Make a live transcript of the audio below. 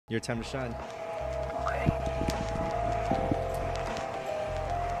Your time to shine.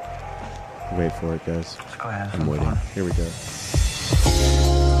 Wait for it, guys. Go ahead. I'm waiting. Here we go.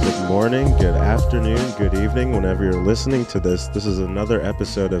 Good morning, good afternoon, good evening, whenever you're listening to this. This is another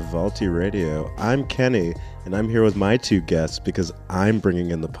episode of Vaulty Radio. I'm Kenny, and I'm here with my two guests because I'm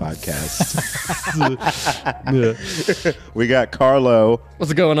bringing in the podcast. We got Carlo.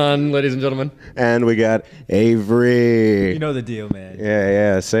 What's going on, ladies and gentlemen? And we got Avery. You know the deal, man.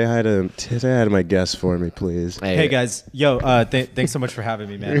 Yeah. Say hi to my guests for me, please. Hey guys, yo, thanks so much for having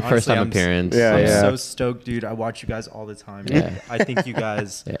me, man. Your first Honestly, time appearance. I'm Yeah. so stoked, dude. I watch you guys all the time. Yeah. I think you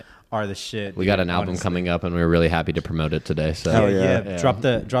guys are the shit. We dude, got an album honestly. coming up, and we were really happy to promote it today. So Hell Yeah. yeah. Drop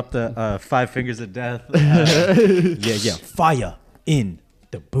the 5 fingers of death. Yeah. Fire in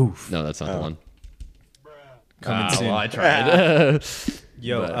the booth. No, that's not the one. Coming soon. Well, I tried.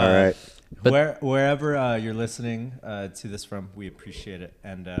 Yo, But- All right. wherever you're listening to this from, we appreciate it,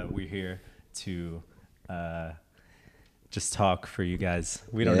 and we're here to just talk for you guys.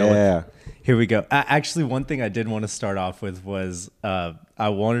 We don't know. Yeah. Here we go. Actually, one thing I did want to start off with was I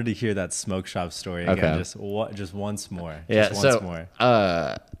wanted to hear that smoke shop story again, Okay. just once more. Yeah. Just So once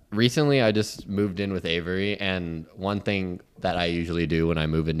more. recently, I just moved in with Avery, and one thing that I usually do when I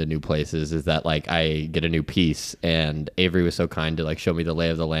move into new places is that like I get a new piece, and Avery was so kind to like show me the lay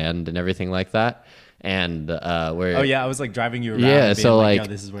of the land and everything like that. And where Oh yeah, I was like driving you around. Yeah, being so, like, like,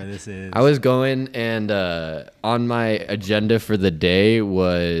 yo, this is where this is. I was going, and on my agenda for the day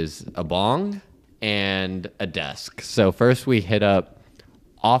was a bong and a desk. So first we hit up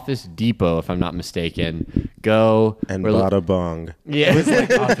Office Depot, if I'm not mistaken. And we're- bada bong. Yeah. It was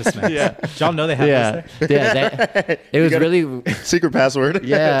like Office Max. Yeah. Did y'all know they have Yeah, this there? yeah. It was really. Secret password.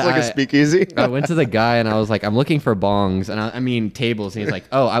 Yeah, It's like a speakeasy. I went to the guy and I was like, I'm looking for bongs, and I mean tables, and he's like,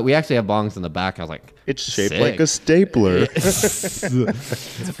 oh, we actually have bongs in the back. I was like, It's shaped sick. like a stapler.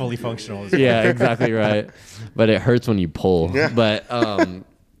 It's fully functional. as well. Yeah, exactly right. But it hurts when you pull. Yeah. But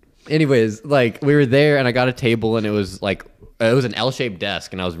anyways, like we were there and I got a table, and it was like it was an L-shaped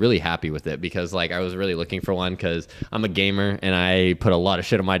desk, and I was really happy with it because like I was really looking for one because I'm a gamer and I put a lot of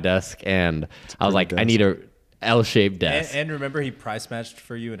shit on my desk, and I was like, I need a L-shaped desk. And remember, he price matched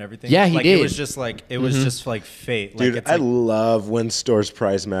for you and everything. Yeah, he like, did. It was just like just like fate. Like, Dude, it's I like, love when stores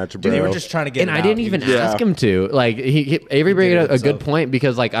price match, bro. they were just trying to get. And it I out. didn't even Yeah. ask him to. Like Avery brought did it up a good himself. point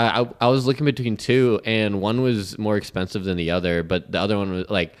because like I was looking between two, and one was more expensive than the other, but the other one was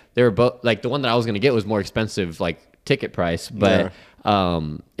like they were both like the one that I was gonna get was more expensive, like ticket price, but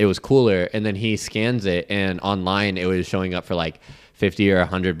it was cooler. And then he scans it, and online it was showing up for like $50 or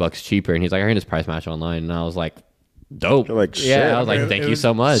 $100 cheaper, and he's like, I can just price match online, and I was like, dope. You're like, yeah, shit. I was like, It thank you was-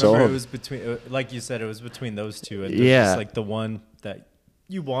 so much. So- remember, it was between, like you said, it was between those two, and Yeah. just like the one that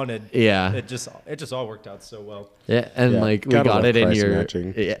you wanted. Yeah. it just all worked out so well. Yeah, and Yeah, like we gotta got love it in price your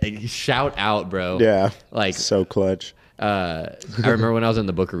matching. shout out, bro. Yeah. like so clutch. I remember when I was in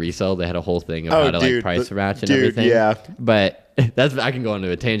the Book of Resale, they had a whole thing about how to like dude, price match and dude, everything. yeah. But I can go into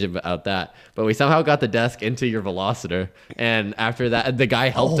a tangent about that. But we somehow got the desk into your Velocitor, and after that, the guy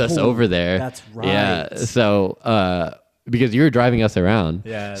helped us over there. that's Yeah. right. So because you were driving us around.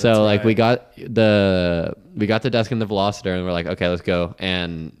 Yeah, So that's like right. we got the desk in the Velocitor, and we're like, okay, let's go.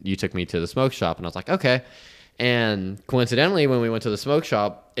 And you took me to the smoke shop, and I was like, okay. And coincidentally, when we went to the smoke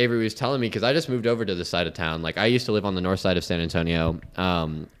shop, Avery was telling me, because I just moved over to this side of town. Like I used to live on the north side of San Antonio.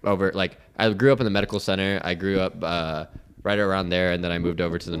 I grew up in the medical center. I grew up right around there, and then I moved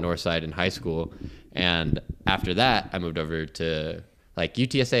over to the north side in high school. And after that, I moved over to like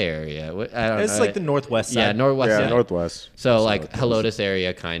UTSA area. I don't It's know. like the northwest side. Yeah, northwest Yeah, side. Northwest. So like Helotes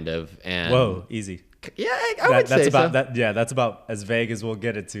area, kind of. And Whoa, easy. yeah, I would That's say about so. that. Yeah, that's about as vague as we'll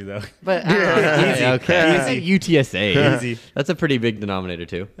get it to, though. But easy. Okay, UTSA. Easy. That's a pretty big denominator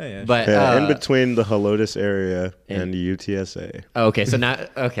too. yeah, But Yeah, in between the Helotes area and UTSA. okay, so now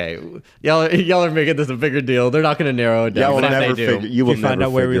y'all are making this a bigger deal. They're not going to narrow it Yeah, down. we'll but if never they do, figure. You will If you find never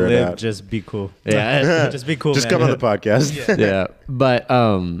out where we figure it live, out. just be cool. yeah, Just be cool. Just man. come on the podcast. yeah. But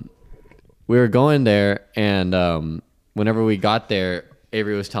we were going there, and whenever we got there,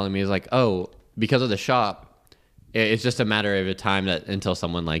 Avery was telling me, he's like, oh, because of the shop, it's just a matter of a time that until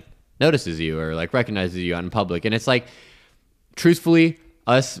someone like notices you or like recognizes you out in public. And it's like, truthfully,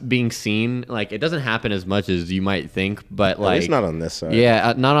 us being seen, like it doesn't happen as much as you might think, but At like least not on this side.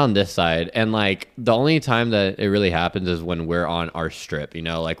 yeah, not on this side. And like the only time that it really happens is when we're on our strip, you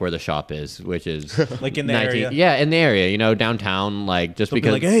know, like where the shop is, which is Like in the area? Yeah, in the area, you know, downtown, like just They'll be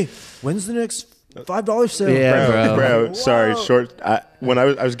because like, hey, when's the next $5 sale? Yeah, Bro, bro. sorry, short. When I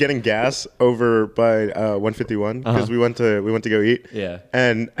was getting gas over by 151 because we went to go eat. Yeah.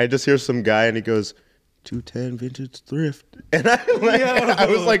 And I just hear some guy and he goes, 210 vintage thrift. And I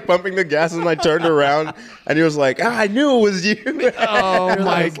was like pumping the gas and I turned around and he was like, I knew it was you. Oh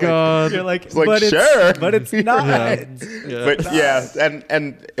my god! You're like, It's like, but sure. but it's not. But yeah,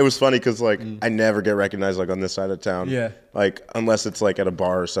 and it was funny because like I never get recognized like on this side of town. Yeah. Like unless it's like at a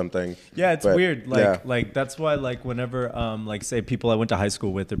bar or something. Yeah, it's But, weird. yeah. Like that's why like whenever like say people I went to high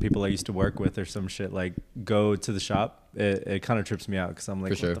school with or people I used to work with or some shit like go to the shop, it kind of trips me out because I'm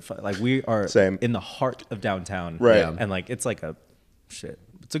like, For sure. what the fuck? Like we are Same. in the heart of downtown, Right. Yeah. And like it's like a shit.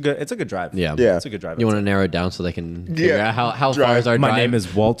 It's a good drive. Yeah. Yeah. It's a good drive. You want to narrow it down so they can figure Yeah. out how Drive. far is our My drive? name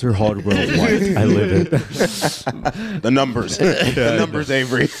is Walter Hardwell White. I live it. The numbers. The numbers,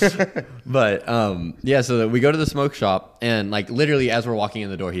 Avery. But yeah, so we go to the smoke shop, and like literally as we're walking in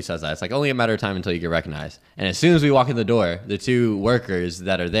the door, he says that it's like only a matter of time until you get recognized. And as soon as we walk in the door, the two workers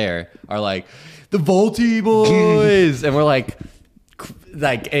that are there are like, the Volty boys, and we're like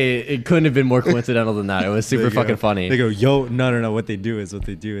it couldn't have been more coincidental than that. It was super fucking funny. They go, yo, no. What they do is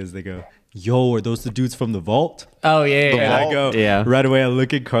they go, yo, are those the dudes from the vault? Oh yeah, And yeah. I go, Yeah. Right away, I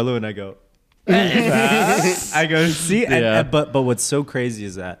look at Carlo and I go, I go, see, Yeah. but what's so crazy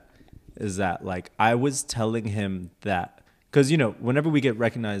is that like I was telling him that because whenever we get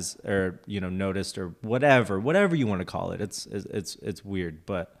recognized or noticed or whatever you want to call it, it's weird,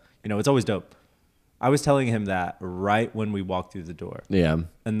 but it's always dope. I was telling him that right when we walked through the door, Yeah.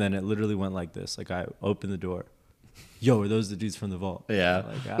 and then it literally went like this. Like I opened the door. Yo, are those the dudes from the vault? Yeah.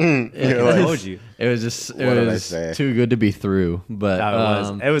 Like, You're I like- told you. It was just What did I was say? too good to be through. But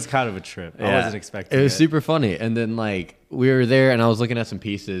It was kind of a trip. I wasn't expecting it. It was super funny. And then like we were there and I was looking at some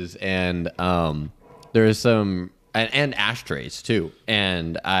pieces and there was some and ashtrays too.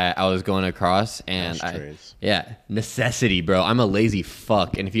 And I was going across and Ashtrays. necessity, bro. I'm a lazy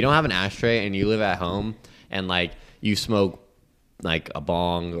fuck. And if you don't have an ashtray and you live at home and like you smoke like a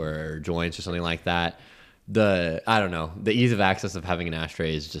bong or joints or something like that, the ease of access of having an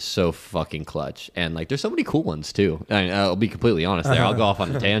ashtray is just so fucking clutch. And like there's so many cool ones too. I'll be completely honest there. I'll go off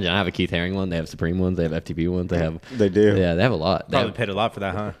on a tangent. I have a Keith Haring one, they have Supreme ones, they have FTP ones, They do. yeah, they have a lot. They Probably have- paid a lot for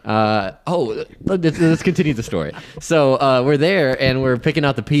that, huh? let's continue the story. So we're there and we're picking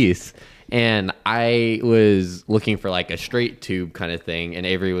out the piece, and I was looking for like a straight tube kind of thing, and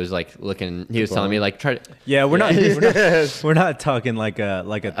Avery was like looking. He was telling me like try to. Yeah, we're not talking like a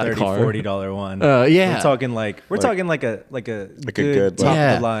 $30, car. $40 one. Yeah. we're talking like a good good, top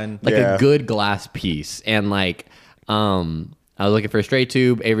Yeah, of the line. like Yeah. a good glass piece, and like I was looking for a straight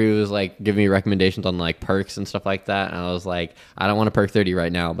tube. Avery was like giving me recommendations on like perks and stuff like that, and I was like, I don't want a perk 30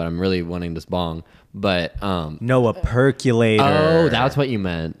 right now, but I'm really wanting this bong. But No, a percolator. oh, that's what you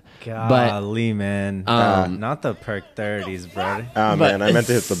meant. But Golly, man. Not the perk 30s, brother. Oh man, I meant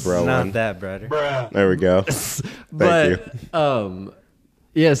to hit the bro Not one. that, brother. There we go. Thank you.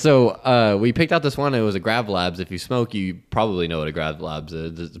 Yeah, so we picked out this one. It was a Grav Labs. If you smoke, you probably know what a Grav Labs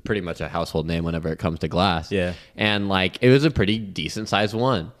is. It's pretty much a household name whenever it comes to glass. Yeah. And like it was a pretty decent sized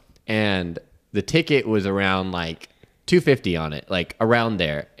one, and the ticket was around like $250 on it, like around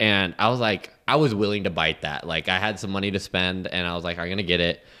there. And I was like, I was willing to bite that. Like I had some money to spend, and I was like, I'm gonna get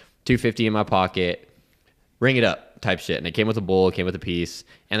it. $250 in my pocket, ring it up type shit. And it came with a bowl, it came with a piece,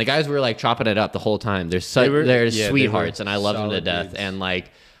 and the guys were like chopping it up the whole time. They're they sweethearts, were and I love them to solid death. dudes. And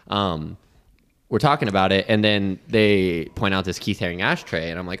like we're talking about it, and then they point out this Keith Haring ashtray,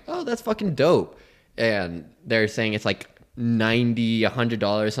 and I'm like, oh, that's fucking dope. And they're saying it's like $90,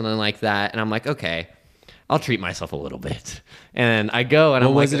 $100, something like that. And I'm like, okay, I'll treat myself a little bit. And I go, and What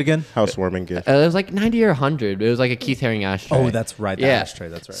I'm was like, it again? Housewarming gift. it was like 90 or 100. It was like a Keith Haring ashtray. Oh, that's right. The ashtray.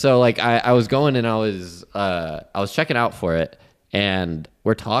 That's right. So like I was going and I was checking out for it, and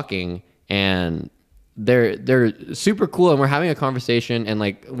we're talking, and they're super cool, and we're having a conversation. And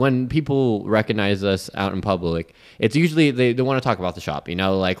like when people recognize us out in public, it's usually they want to talk about the shop.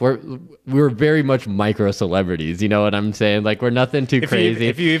 Like we're very much micro celebrities. You know what I'm saying? Like we're nothing too crazy.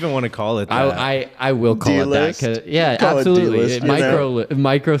 If you even want to call it that. I will call D-list? it that. Yeah, Call it absolutely. D-list, you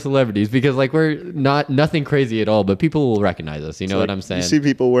Micro celebrities, because like we're nothing crazy at all, but people will recognize us. You know Like, what I'm saying? You see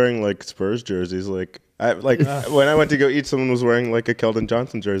people wearing like Spurs jerseys. Like when I went to go eat, someone was wearing like a Keldon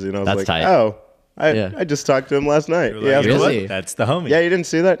Johnson jersey, and I was That's like, tight. oh, Yeah. I just talked to him last night. Like, He asked you know what? Really? That's the homie. Yeah, you didn't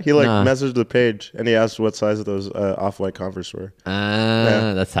see that? He like Nah. messaged the page and he asked what size of those off-white Converse were.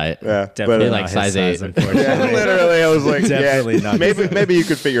 That's tight. Yeah, Definitely but, like not size his 8. unfortunately. yeah, literally, I was like, Definitely yeah, not. maybe you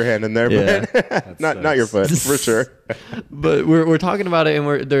could fit your hand in there, Yeah. but not your foot for sure. But we're talking about it,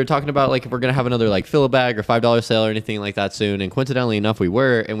 and they're talking about like if we're gonna have another like fill a bag or $5 sale or anything like that soon. And coincidentally enough, we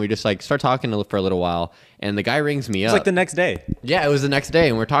were, and we just like start talking for a little while, and the guy rings me It's up. like the next day. Yeah, it was the next day,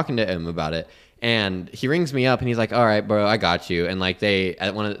 and we're talking to him about it. And he rings me up and he's like, all right, bro, I got you. And like they,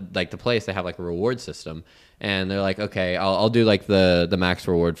 at one of like the place, they have like a reward system. And they're like, okay, I'll do like the max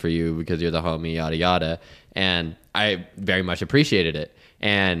reward for you because you're the homie, yada, yada. And I very much appreciated it.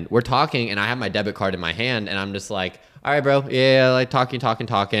 And we're talking and I have my debit card in my hand and I'm just like, all right, bro. Yeah, like talking.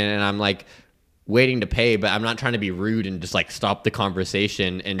 And I'm like waiting to pay, but I'm not trying to be rude and just like stop the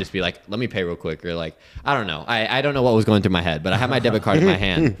conversation and just be like, let me pay real quick. Or like, I don't know. I don't know what was going through my head, but I have my debit card in my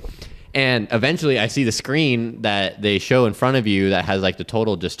hand. And eventually I see the screen that they show in front of you that has like the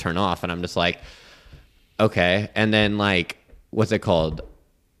total just turn off. And I'm just like, okay. And then like, what's it called?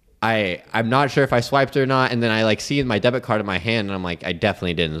 I'm not sure if I swiped or not. And then I like see my debit card in my hand and I'm like, I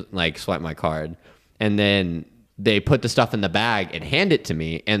definitely didn't like swipe my card. And then they put the stuff in the bag and hand it to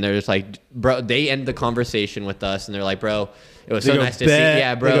me. And they're just like, bro, they end the conversation with us. And they're like, bro, it was so nice to see.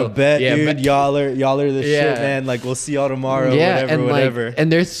 Yeah, bro. They go, bet, yeah, dude, y'all are the shit, man. Like, we'll see y'all tomorrow, whatever. Like,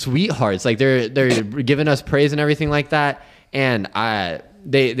 and they're sweethearts. Like, they're giving us praise and everything like that. And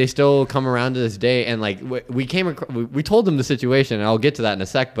they still come around to this day. And like, we told them the situation, and I'll get to that in a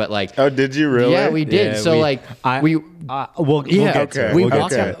sec. But like, oh, did you really? Yeah, we did. Yeah, so we'll get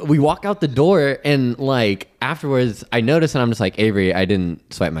to it. We walk out the door, and like afterwards, I noticed, and I'm just like, Avery, I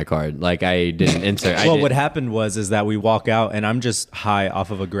didn't swipe my card. Like, I didn't insert. What happened is that we walk out, and I'm just high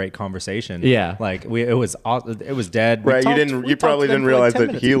off of a great conversation. Yeah, like it was dead. Right, you probably didn't realize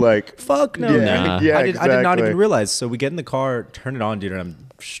that he like. Fuck no. Yeah, yeah, I did not even realize. So we get in the car, turn it on, dude, and I'm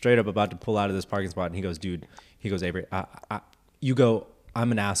straight up about to pull out of this parking spot, and he goes, dude, Avery, you go,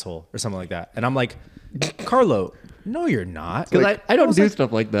 I'm an asshole or something like that, and I'm like, Carlo, no, you're not. Because like, I don't do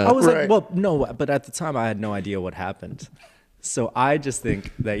stuff like that. I was like, well, no, but at the time I had no idea what happened. So I just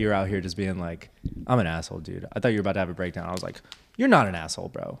think that you're out here just being like, I'm an asshole, dude. I thought you were about to have a breakdown. I was like, you're not an asshole,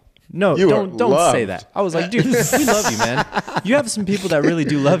 bro. No, don't say that. I was like, dude, we love you, man. You have some people that really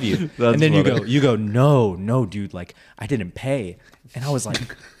do love you. And then you go, no, dude, like I didn't pay. And I was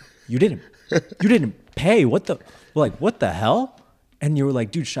like, you didn't pay? What the hell? And you were like,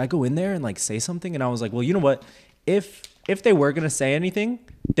 dude, should I go in there and like say something? And I was like, well, you know what? If they were gonna say anything,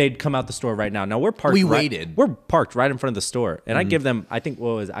 they'd come out the store right now. Now we're parked. We're parked right in front of the store, and I give them. I think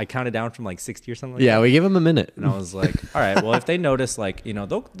I counted down from like 60 or something. Like that. We give them a minute, and I was like, all right, well, if they notice, like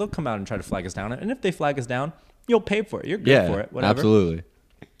they'll come out and try to flag us down, and if they flag us down, you'll pay for it. You're good for it. Whatever. Absolutely,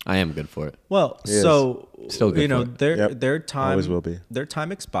 I am good for it. Well, so still good. Their time always will be. Their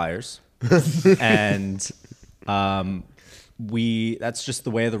time expires, and that's just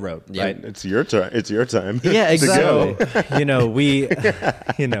the way of the road, right? It's your turn. It's your time. Yeah, exactly.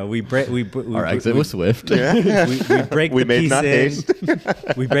 We break. Our exit was swift. Yeah. we break we the made piece not in. haste.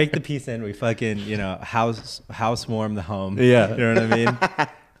 We break the piece in. We fucking house warm the home. Yeah, you know what I mean.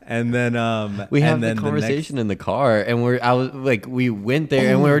 And then we have the conversation in the car, and we went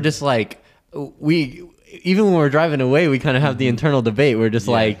there, and we were just like, even when we're driving away, we kind of have the internal debate. We're just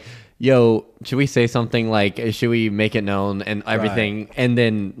like, yo, should we say something like, should we make it known and everything? Right. And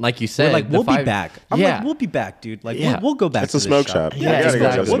then, like you said, we're like, we'll be back. I'm like, we'll be back, dude. Like, we'll go back. It's a smoke shop. Yeah,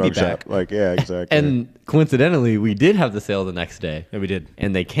 exactly. We'll be back. Like, yeah, exactly. And coincidentally, we did have the sale the next day. Yeah, we did.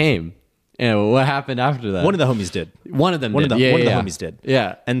 And they came. And what happened after that? One of the homies did. One of the homies did.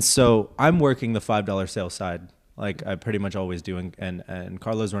 Yeah. And so I'm working the $5 sale side, like I pretty much always do, and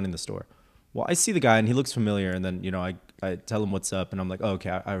Carlo's running the store. Well, I see the guy and he looks familiar, and then I tell him what's up, and I'm like, oh,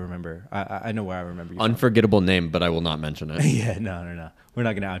 okay, I remember. I know where I remember you. Unforgettable from. Name, but I will not mention it. Yeah, no. We're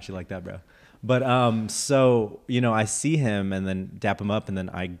not gonna out you like that, bro. But so I see him and then dap him up, and then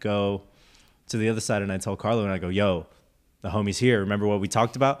I go to the other side and I tell Carlo, and I go, yo, the homie's here. Remember what we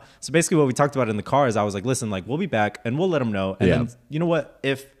talked about? So basically, what we talked about in the car is I was like, listen, like we'll be back and we'll let them know. And then you know what?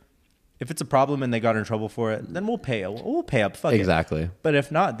 If it's a problem and they got in trouble for it, then we'll pay. We'll pay up. Fuck exactly. It. But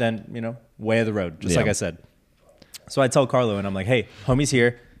if not, then way of the road, just like I said. So I tell Carlo, and I'm like, hey, homie's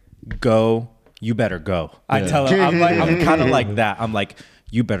here. Go. You better go. I tell him, I'm kind of like that. I'm like,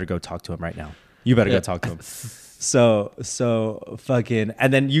 you better go talk to him right now. You better go talk to him. So fucking,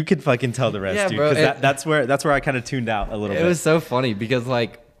 and then you could fucking tell the rest, dude. Because that's where I kind of tuned out a little bit. It was so funny because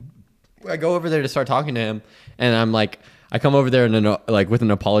like I go over there to start talking to him, and I'm like, I come over there and like with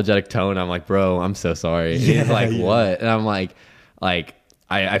an apologetic tone. I'm like, bro, I'm so sorry. And he's like, what? And I'm like.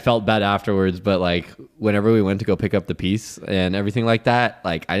 I felt bad afterwards, but like whenever we went to go pick up the piece and everything like that,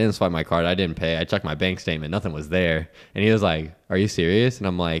 like I didn't swipe my card, I didn't pay. I checked my bank statement, nothing was there. And he was like, "Are you serious?" And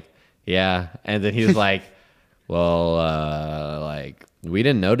I'm like, "Yeah." And then he was like, "Well, like we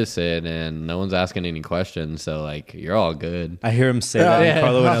didn't notice it, and no one's asking any questions, so like you're all good." I hear him say that, and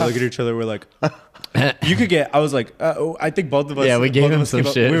Carlo and I look at each other. We're like, You could get. I was like, I think both of us. Yeah, we gave both of him us some came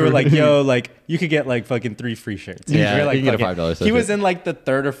up- shit. We were like, yo, like you could get like fucking 3 free shirts. Yeah, We were like, you can get a fucking- $5 He was shirt. in like the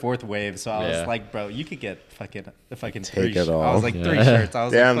 3rd or 4th wave, so I Yeah. was like, bro, you could get fucking 3 Take it I all. was like, Yeah. 3 shirts. I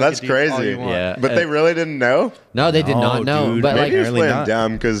was Damn, like, that's fucking do all crazy. you want. Yeah. But they really didn't know. No, they did not No, know. dude, But maybe like, Maybe you're Apparently playing not.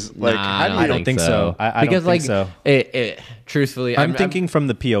 dumb because like Nah, how do I you don't think so. I because don't think so. It truthfully, I'm thinking from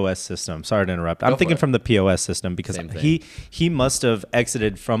the POS system. Sorry to interrupt. I'm for thinking it. from the POS system because Same thing. he must have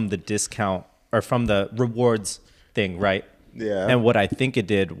exited from the discount or from the rewards thing, right? Yeah. And what I think it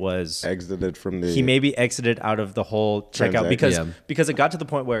did was exited from the he maybe exited out of the whole checkout Transaction. because it got to the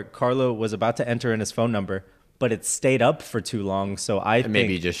point where Carlo was about to enter in his phone number, but it stayed up for too long. So I think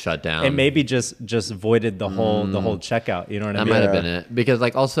maybe just shut down. it maybe just voided the whole checkout. You know what I That mean? might have Yeah. been it. Because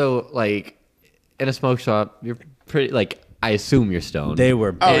like also like in a smoke shop, you're pretty like I assume you're stoned. They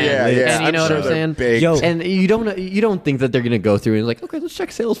were. Oh big. yeah, and yeah. you know what sure I'm they're saying? baked. Yo, and you don't think that they're gonna go through and like, okay, let's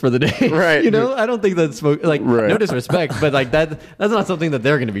check sales for the day. Right. You know, I don't think that smoke like Right. no disrespect, but like that's not something that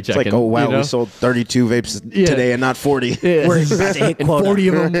they're gonna be It's checking. like, oh wow, you know? we sold 32 vapes Yeah. today and not 40. Yeah. We're about to hit and quota. 40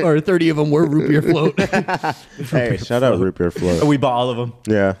 of them or 30 of them were root beer float. Hey, shout out Root Beer Float. We bought all of them.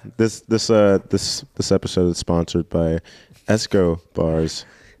 Yeah, this episode is sponsored by Esco Bars,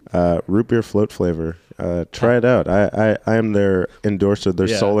 root beer float flavor. Try it out. I am their endorser, their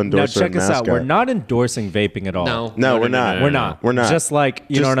sole endorser. Now check and us out. mascot. We're not endorsing vaping at all. No, we're not. We're not. We're not. Just like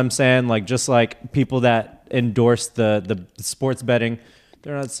you know Just- what I'm saying. Like just like people that endorse the sports betting,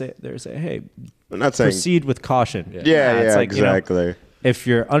 they're not saying they're saying, hey, We're not saying. proceed with caution. Yeah, it's like, you know, exactly. if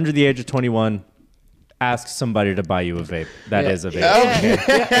you're under the age of 21, ask somebody to buy you a vape. That is a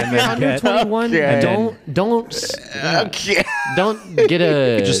vape. And then under 21, Okay. don't get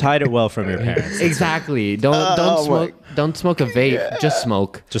a Just hide it well from your parents. exactly. Don't smoke a vape. Just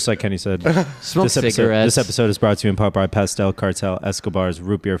smoke. Just like Kenny said. Smoke This cigarettes. episode is brought to you in part by Pastel Cartel Escobar's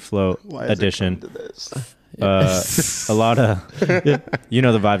Root Beer Float Why has it edition. come to this? A lot of, you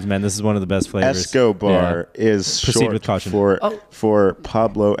know the vibes, man. This is one of the best flavors. Escobar is Proceed short with caution. for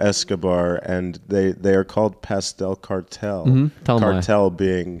Pablo Escobar, and they are called Pastel Cartel. Tell 'em why. Cartel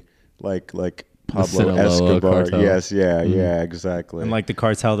being like Pablo Sinaloa Escobar. cartel. Yes, yeah, exactly. And like the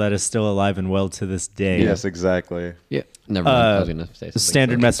cartel that is still alive and well to this day. yes, exactly. Yeah. Never mind. I was gonna say something.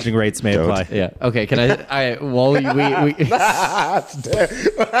 Standard messaging rates may Don't. apply. Yeah. Okay. Can I while we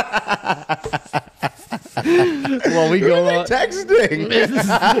while we go on, Texting.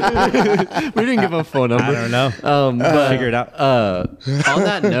 we didn't give a phone number. I don't know. But Figure it out. on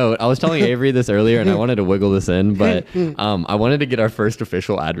that note, I was telling Avery this earlier, and I wanted to wiggle this in, but I wanted to get our first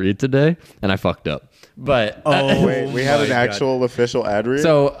official ad read today, and I fucked up. But Wait, we had my an God. actual official ad read.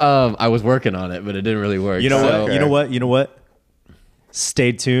 so I was working on it, but it didn't really work. You know So- what? You know what?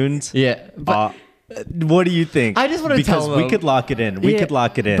 Stay tuned. Yeah. But, What do you think? I just wanna because tell we them- could lock it in. We Yeah, could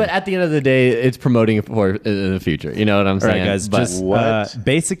lock it in. But at the end of the day, it's promoting it for in the future. You know what I'm all saying? right, guys. But Just What?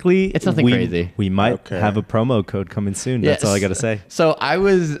 basically, It's nothing crazy. We might Okay. have a promo code coming soon. That's all I gotta say. So I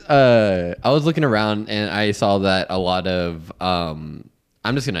was looking around and I saw that a lot of I'm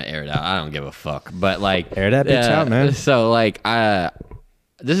just gonna air it out. I don't give a fuck. But like Air that bitch out, man. So like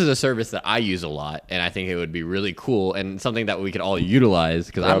this is a service that I use a lot, and I think it would be really cool and something that we could all utilize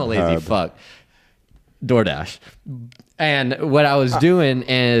because I'm a lazy Grubhub. fuck. DoorDash. And what I was doing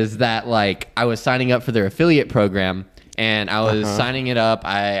is that like I was signing up for their affiliate program and I was signing it up.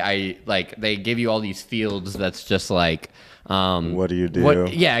 I like they give you all these fields that's just like What do you do?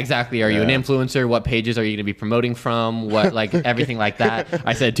 Yeah, exactly. Are you an Yeah. influencer? What pages are you going to be promoting from? What like everything like that.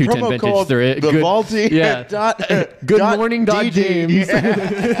 I said 210 Promo vintage code through it. the Vaulty. Yeah. Good dot morning, DD. James.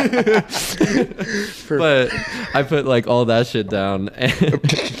 Yeah. But I put like all that shit down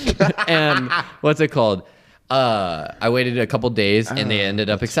and what's it called? I waited a couple days and they ended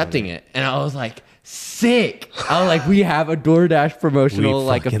up accepting it. And I was like, sick. I was like, we have a DoorDash promotional We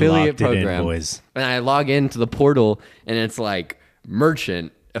like fucking affiliate locked it in, program. boys. And I log into the portal and it's like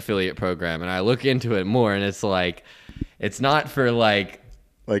merchant affiliate program. And I look into it more and it's like, it's not for like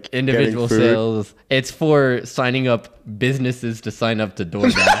Like individual getting food. sales. It's for signing up businesses to sign up to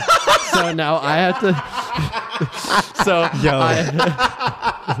DoorDash. So now I have to. So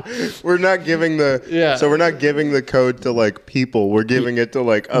We're not giving the Yeah. So we're not giving the code to like people. We're giving it to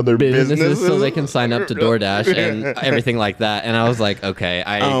like other businesses, so they can sign up to DoorDash and everything like that. And I was like, okay,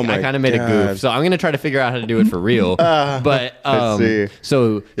 Oh my I kind of made a God. goof. So I'm gonna try to figure out how to do it for real. But see.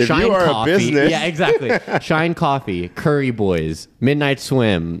 so If Shine you are a Coffee, business- yeah, exactly. Shine Coffee, Curry Boys, Midnight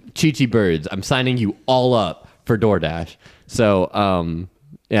Swim, Chi Chi Birds. I'm signing you all up for DoorDash. So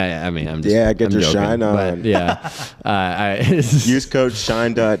yeah, I mean, I'm just Yeah, get I'm your joking, shine on. But yeah, Use code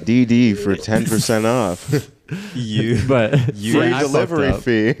shine.dd for 10% off. But You- Free yeah, I fucked delivery up.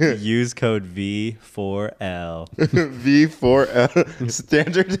 fee. Use code V4L. V4L.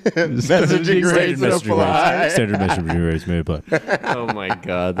 Standard messaging rates apply. Standard messaging rates may apply. Oh my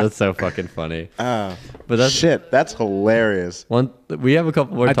god, that's so fucking funny. Ah, But that's shit, that's hilarious. one. We have a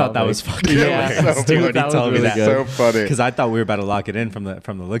couple more. I thought that was topics. fucking Yeah, hilarious. so Dude, funny. he That was told me really that. good. So funny. Because I thought we were about to lock it in from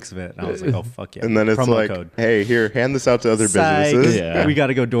the looks of it. And I was like, oh, fuck yeah. And then it's Promo like, code. hey, here, hand this out to other Psych. businesses. Yeah. We got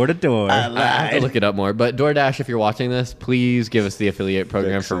to go door to door. I have to look it up more. But DoorDash, if you're watching this, please give us the affiliate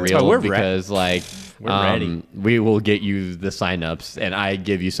program for Excellent. real Oh, we're because like We're ready. we will get you the signups, and I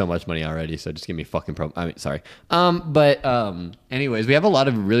give you so much money already. So just give me fucking sorry. Anyways, we have a lot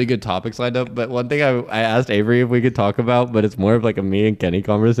of really good topics lined up. But one thing I asked Avery if we could talk about, but it's more of like a me and Kenny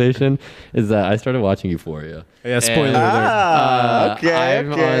conversation, is that I started watching Euphoria. Yeah, spoiler And, alert. Okay,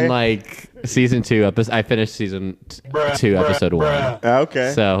 I'm okay. on like season 2 episode. I finished season 2 episode 1.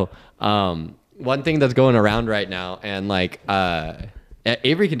 Okay. So, one thing that's going around right now, and like,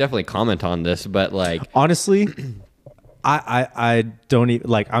 Avery can definitely comment on this, but like, Honestly, I don't even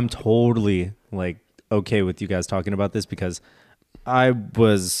like. I'm totally like okay with you guys talking about this because I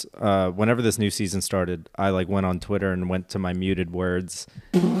was whenever this new season started, I like went on Twitter and went to my muted words,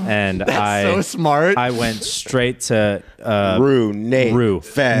 and so smart. I went straight to Rue, Nate, Rue,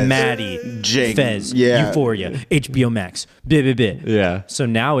 Fez, Maddie, Jake, Fez, yeah. Euphoria, HBO Max, blah, blah, blah. Yeah. So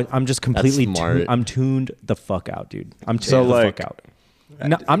now I'm just completely smart. I'm tuned the fuck out, dude. I'm tuned So, the like, fuck out.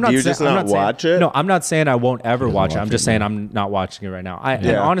 No, I'm not. do you saying, just I'm not saying- watch it? No, I'm not saying I won't ever watch it. I'm watch just it, saying I'm not watching it right now. And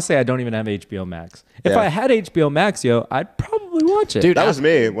Yeah. honestly, I don't even have HBO Max. If Yeah. I had HBO Max, yo, I'd probably watch it. Dude, That was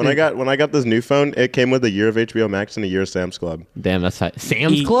me. When I got this new phone, it came with a year of HBO Max and a year of Sam's Club. damn, that's high.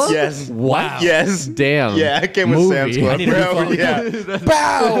 Sam's Eat. Club. Yes. Wow. Yes. Damn. Yeah, it came with Movie. Sam's Club. I need a new bro. phone. Yeah.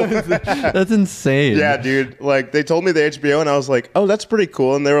 Bow. That's insane. Yeah, dude. Like they told me the HBO, and I was like, "Oh, that's pretty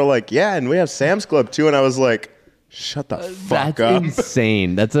cool." And they were like, "Yeah, and we have Sam's Club too." And I was like, "Shut the fuck That's up."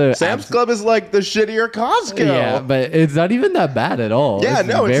 insane. That's a Sam's Club is like the shittier Costco. Yeah, but it's not even that bad at all. Yeah,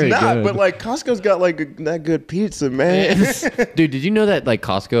 no, it's very not. good. But like Costco's got like that good pizza, man. Dude, did you know that like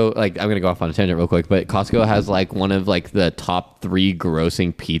Costco, like I'm gonna go off on a tangent real quick, but Costco has like one of like the top 3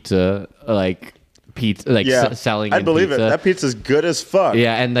 grossing pizza Yeah, selling. I in believe pizza. it. That pizza's good as fuck.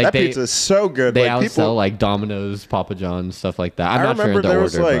 Yeah, and like that they- pizza is so good. They like outsell people, like Domino's, Papa John's, stuff like that. I'm I not sure remember in the there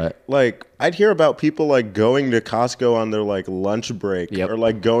was order, like I'd hear about people like going to Costco on their like lunch break Yep. or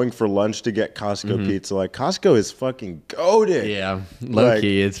like going for lunch to get Costco pizza. Like Costco is fucking goated. but yeah, low like-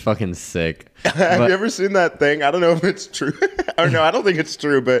 key, it's fucking sick. Have But- you ever seen that thing? I don't know if it's true. Or no, I don't think it's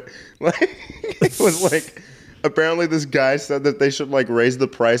true, but like it was like apparently this guy said that they should like raise the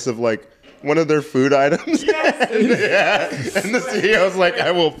price of like one of their food items. Yes. And the CEO was like,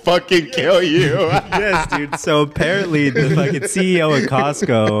 I will fucking kill you. yes, dude. So apparently, the fucking CEO of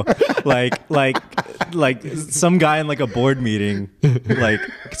Costco, like some guy in like a board meeting, like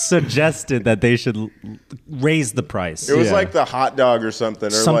suggested that they should raise the price. It was Yeah. like the hot dog or something.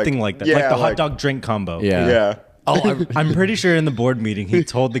 Or Something like that, Yeah, like the hot dog drink combo. Yeah. Yeah. Oh, I'm pretty sure in the board meeting he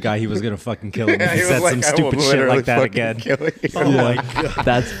told the guy he was gonna fucking kill him if Yeah, he he said was some like, I will stupid shit literally like that fucking again. kill you. Oh my god.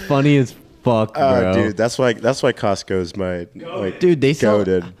 That's funny as fuck, bro. Oh, dude, that's why Costco's my like Dude, they sell.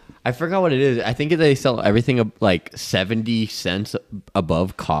 goated. I forgot what it is. I think they sell everything like 70 cents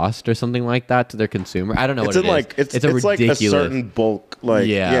above cost or something like that to their consumer. I don't know It's what in it is. like it's a like a ridiculous. certain bulk, like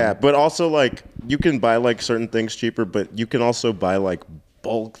Yeah. yeah, but also like you can buy like certain things cheaper, but you can also buy like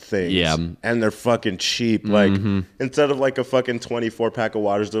bulk things, Yeah. and they're fucking cheap. Like instead of like a fucking 24 pack of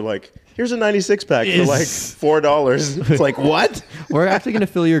waters, they're like, here's a 96 pack for like Yes. $4. It's like what? We're actually going to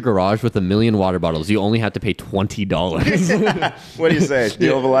fill your garage with 1 million water bottles. You only have to pay $20. What do you say?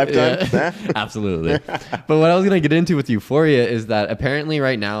 Deal of a lifetime? Yeah. Huh? Absolutely. But what I was going to get into with Euphoria is that apparently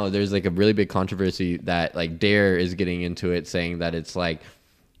right now there's like a really big controversy that like Dare is getting into it, saying that it's like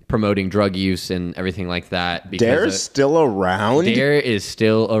promoting drug use and everything like that. because Dare's of- still around? Dare is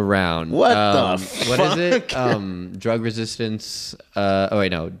still around. What the What is it? fuck? Drug resistance.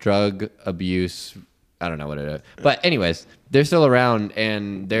 Drug abuse. I don't know what it is. But anyways, they're still around,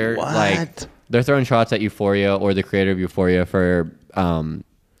 and they're like What? they're throwing shots at Euphoria or the creator of Euphoria for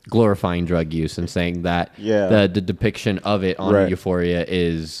glorifying drug use and saying that Yeah. the depiction of it on Right. Euphoria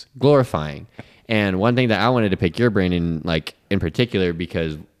is glorifying. And one thing that I wanted to pick your brain in particular,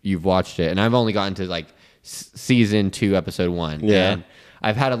 because you've watched it, and I've only gotten to like season 2, episode 1. Yeah. And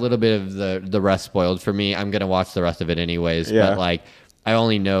I've had a little bit of the rest spoiled for me. I'm gonna watch the rest of it anyways. Yeah. But like, I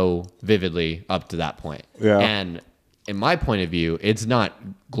only know vividly up to that point. Yeah. And in my point of view, it's not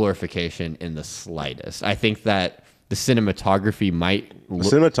glorification in the slightest. I think that the cinematography might. The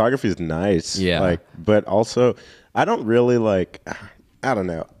cinematography is nice. Yeah. Like, but also, I don't really like. I don't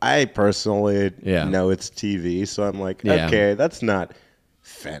know. I personally Yeah. know it's TV, so I'm like, Yeah. okay, that's not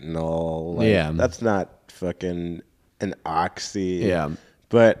fentanyl. Like, Yeah. that's not fucking an oxy. Yeah.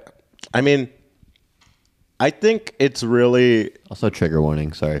 But I mean, I think it's really. Also, trigger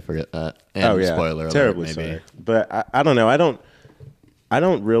warning. Sorry, forget that. And spoiler alert, terribly maybe. sorry. But I don't know. I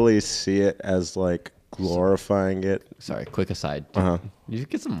don't really see it as like glorifying it. Sorry, quick aside. You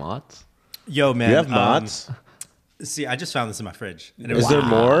get some mods? Yo, man. You have mods? See, I just found this in my fridge. And it Is was there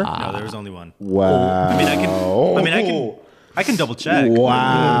more? No, there was only one. Wow. I can double check.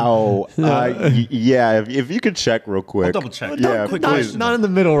 Wow. Yeah, if you could check real quick. I'll double check. Yeah, Quick please. question. Not in the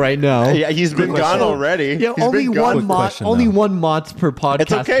middle right now. Yeah, he's been question. gone already. Yeah, He's only been gone. one Quick mod. question, Only though. one mods per podcast.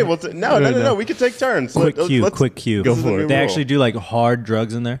 It's okay. Well, no. We can take turns. Quick cue. Go for it. They actually do like hard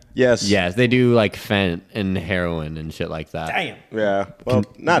drugs in there. Yes. Yes, they do like fent and heroin and shit like that. Damn. Yeah. Well,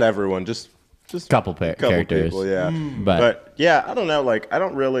 not everyone. Just Couple characters. people. Yeah. But yeah, I don't know. Like, I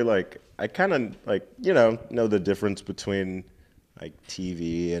don't really like. I kind of like know the difference between like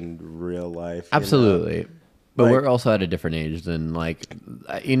TV and real life. Absolutely. But Like- we're also at a different age than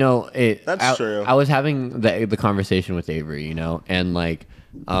it. That's true. I was having the conversation with Avery, and like,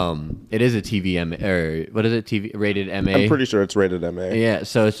 it is a TV or what is it? TV rated MA. I'm pretty sure it's rated MA. Yeah,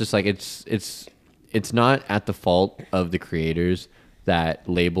 so it's just like it's not at the fault of the creators that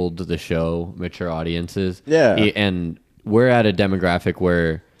labeled the show mature audiences. Yeah. And we're at a demographic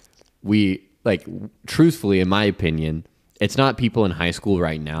where we like truthfully, in my opinion, it's not people in high school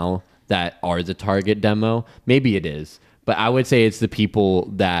right now that are the target demo. Maybe it is, but I would say it's the people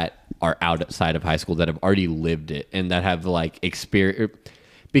that are outside of high school that have already lived it and that have like experience.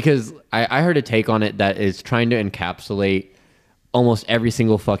 Because I heard a take on it that is trying to encapsulate almost every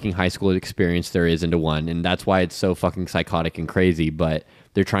single fucking high school experience there is into one, and that's why it's so fucking psychotic and crazy. But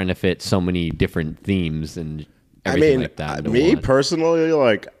they're trying to fit so many different themes and everything like that. Into me one. personally,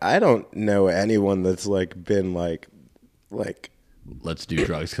 like, I don't know anyone that's like been like, Let's do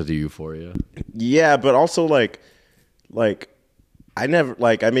drugs because of Euphoria. yeah, but also like, I never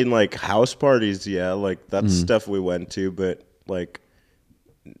like. I mean, like house parties. Yeah, like that's stuff we went to, but like,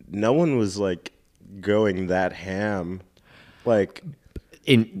 no one was like going that ham. Like,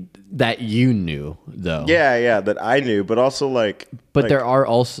 In that you knew though. yeah, that I knew, but also like, But there are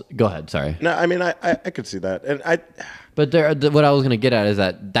also. Go ahead. Sorry. no, I mean, I could see that, and But what I was going to get at is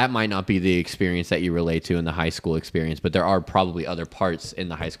that might not be the experience that you relate to in the high school experience, but there are probably other parts in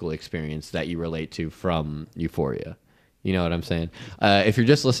the high school experience that you relate to from Euphoria. You know what I'm saying? If you're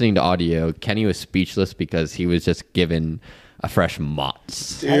just listening to audio, Kenny was speechless because he was just given a fresh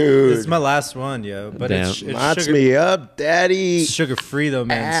Mott's. dude, It's my last one, yo. But Damn. it's Mott's sugar, me up, daddy. sugar free though,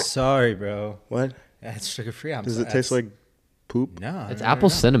 man. Sorry, bro. What Yeah, it's sugar free. does it taste like? Poop? No, It's apple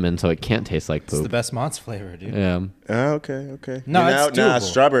cinnamon, so it can't taste like It's the poop. best Mott's flavor, dude. Yeah. Oh, okay. No, it's nah, doable.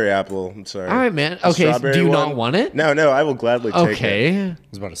 strawberry apple. I'm sorry. All right, man. Okay, Strawberry do you one? not want it? No, I will gladly take it. Okay. I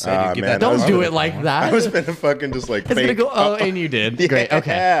was about to say, Ah, dude, give man, that. I was Don't do gonna- it like that. I was gonna fucking just like It's gonna fake. go. Oh, and you did. Great.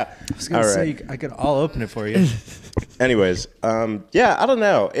 Okay. Yeah. I was gonna All say right. I could all open it for you. Anyways, yeah, I don't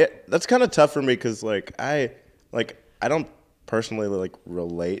know. That's kind of tough for me because I don't personally like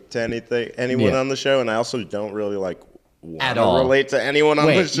relate to anyone Yeah. on the show, and I also don't really like want At to all. relate to anyone on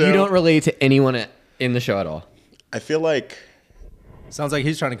the Wait, show. you don't relate to anyone in the show at all? I feel like Sounds like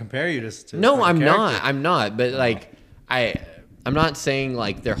he's trying to compare you to No, a I'm character. not. I'm not. But like, I'm not saying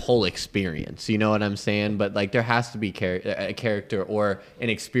like their whole experience. You know what I'm saying? But like, there has to be a character or an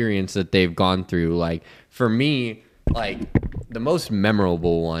experience that they've gone through. Like for me, like the most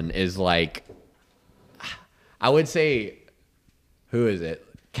memorable one is like, I would say, who is it?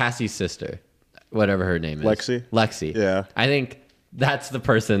 Cassie's sister, whatever her name is. Lexi. Yeah. I think that's the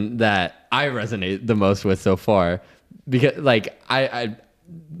person that I resonate the most with so far, because like I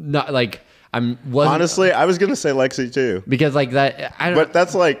not like wasn't honestly, I was gonna say Lexi too, because like that I don't but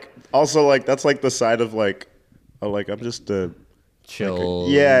that's like also like that's like the side of like, oh, like I'm just a chill.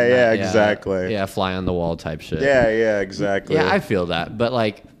 yeah, exactly. Yeah, fly on the wall type shit. yeah, exactly. Yeah, I feel that. But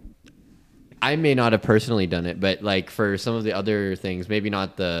like I may not have personally done it, but like for some of the other things, maybe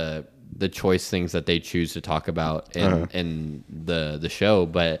not the choice things that they choose to talk about in the show,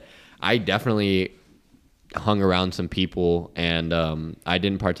 but I definitely hung around some people and I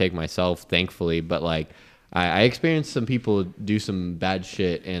didn't partake myself, thankfully, but like I experienced some people do some bad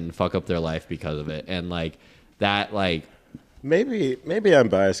shit and fuck up their life because of it, and like that, like Maybe I'm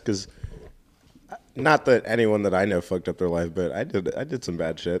biased because not that anyone that I know fucked up their life, but I did some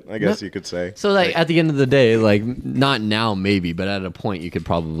bad shit, I guess you could say. so like at the end of the day, like not now maybe, but at a point you could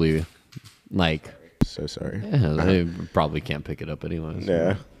probably like So sorry. they probably can't pick it up anyways.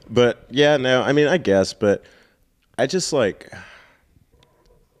 Yeah. But yeah, no, I mean, I guess, but I just like,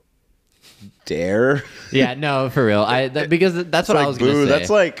 Dare. Yeah, no, for real. Because that's what Like, I was gonna boo. say. That's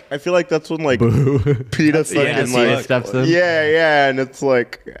like, I feel like that's when like PETA fucking yeah, like steps in. yeah, and it's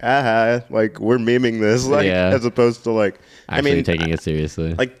like like we're memeing this like Yeah. as opposed to like Actually I mean taking it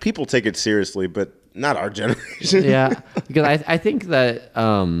seriously. like people take it seriously, but not our generation. Yeah, because I think that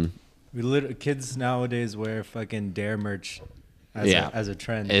Kids nowadays wear fucking Dare merch as a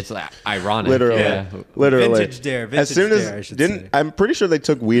trend. it's like ironic. Literally, Yeah. literally. Vintage Dare, as soon vintage as Dare, I should say. I'm pretty sure they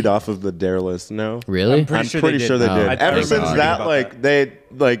took weed off of the Dare list. No, Really? I'm pretty I'm sure pretty they sure did. they Oh, did. I Ever remember since reading that,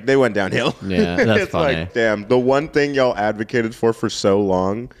 about they went downhill. Yeah, that's it's funny. like, damn, the one thing y'all advocated for so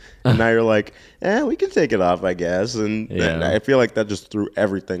long, and now you're like, we can take it off, I guess. And Yeah. I feel like that just threw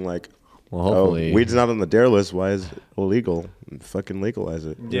everything. Like, Well, hopefully. weed's not on the Dare list. Why is it illegal? Fucking legalize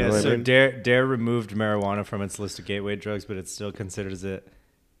it. You Yeah, know what so I mean? Dare removed marijuana from its list of gateway drugs, but it still considers it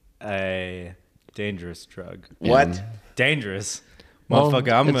a dangerous drug. What? Dangerous, Well,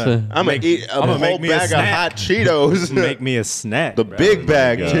 motherfucker! I'm it's gonna I'm gonna eat a I'ma whole make me a bag of snack. hot Cheetos. make me a snack. The bro. big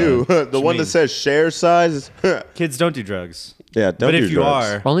bag God. too. The you one that mean? says share size. Kids don't do drugs. Yeah, don't but do if you drugs.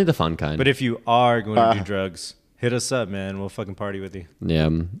 are, Only the fun kind. but if you are going to do drugs, hit us up, man. We'll fucking party with you. Yeah.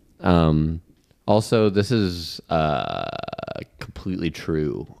 Also, this is completely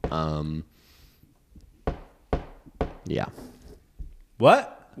true. Yeah.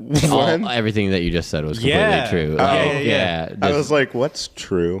 What? Everything that you just said was completely Yeah. true. Oh, Like, yeah. I just- was like, what's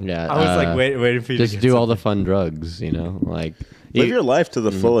true? yeah. I was like waiting for you just to get do all the fun drugs, you know? Like, Live your life to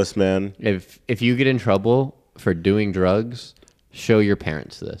the fullest, man. if you get in trouble for doing drugs, show your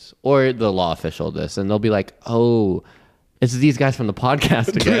parents this or the law official this, and they'll be like, "Oh, it's these guys from the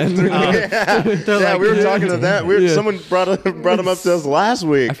podcast again." Yeah, we were talking to that. Someone brought them up to us last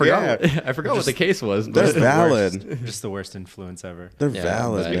week. I forgot. Yeah. I forgot what the case was. They're But valid. Just the worst influence ever. They're Yeah,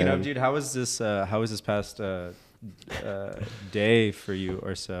 valid, but- Speaking man. of, dude, how was this past day for you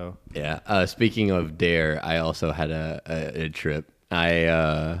or so? yeah. Speaking of Dare, I also had a trip.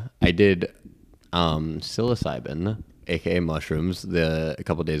 I did psilocybin, aka mushrooms, a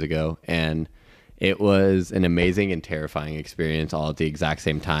couple days ago, and it was an amazing and terrifying experience all at the exact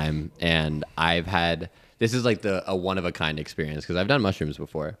same time. And this is like a one of a kind experience because I've done mushrooms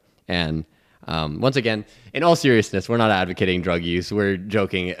before. And once again, in all seriousness, we're not advocating drug use. We're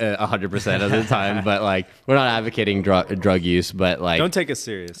joking 100% of the time, but like we're not advocating drug use. But like, Don't take us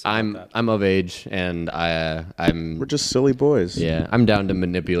serious. about I'm of age, and I'm We're just silly boys. yeah, I'm down to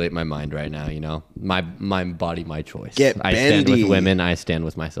manipulate my mind right now. You know, my body, my choice. Get I stand bendy. with women. I stand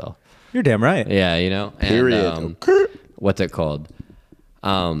with myself. that. You're damn right. Yeah, you know. And, Period. what's it called?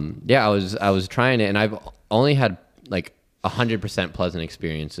 Yeah, I was trying it, and I've only had like 100% pleasant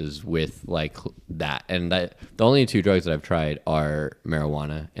experiences with like that. And the only two drugs that I've tried are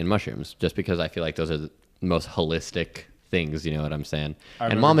marijuana and mushrooms, just because I feel like those are the most holistic things. You know what I'm saying? I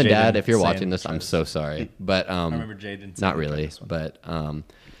And remember mom and dad, Jaden if you're saying watching this, try I'm this. so sorry, but I remember Jaden saying not try really, this one. but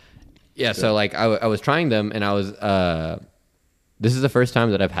yeah. So like I was trying them, and I was this is the first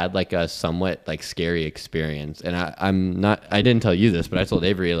time that I've had like a somewhat like scary experience. And I didn't tell you this, but I told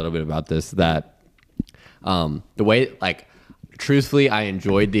Avery a little bit about this, that the way, like, truthfully, I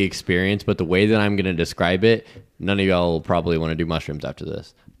enjoyed the experience, but the way that I'm going to describe it, none of y'all will probably want to do mushrooms after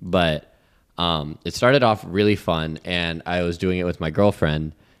this. But it started off really fun, and I was doing it with my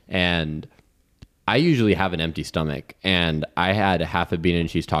girlfriend, and I usually have an empty stomach, and I had half a bean and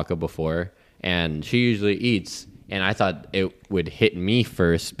cheese taco before, and she usually eats, and I thought it would hit me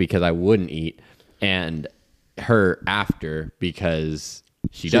first because I wouldn't eat, and her after because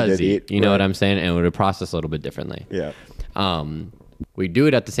she does did eat. eat, You know right. what I'm saying? And it would process a little bit differently. Yeah. We do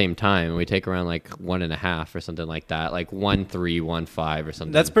it at the same time, and we take around like 1.5 or something like that, like 1, 3, 1, 5 or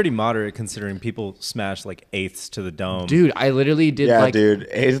something. That's pretty moderate considering people smash like eighths to the dome. Dude, I literally did Yeah, like dude.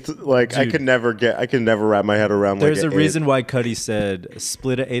 It's like I Dude. could never wrap my head around. There's like a reason why Cuddy said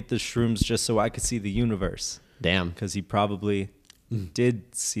split a eighth of shrooms just so I could see the universe, damn. because he probably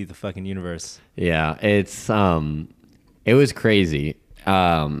did see the fucking universe. Yeah, it's it was crazy.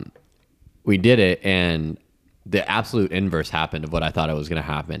 We did it, and the absolute inverse happened of what I thought it was going to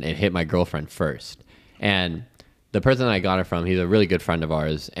happen. It hit my girlfriend first, and the person that I got it from, he's a really good friend of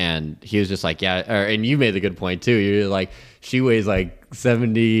ours, and he was just like, and you made the good point too. You're like, she weighs like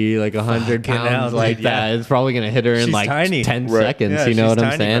 70, like 100 Fucking pounds, hell, like dude, that. yeah. It's probably going to hit her in She's like tiny. 10 Right. seconds. Yeah, You know she's what I'm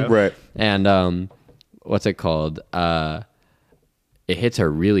tiny, saying? bro. Right. And what's it called? It hits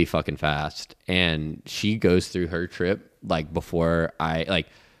her really fucking fast, and she goes through her trip like before I like.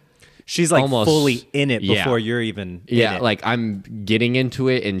 She's like Almost- fully in it yeah. before you're even in Yeah, it. like I'm getting into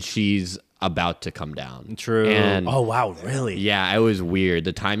it, and she's about to come down. True. And Oh wow, really? yeah, it was weird.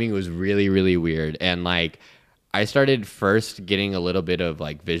 The timing was really, really weird, and like I started first getting a little bit of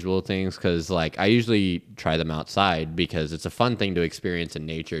like visual things because like I usually try them outside because it's a fun thing to experience in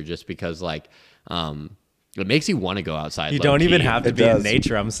nature. Just because like it makes you want to go outside. You don't even have to It be in does.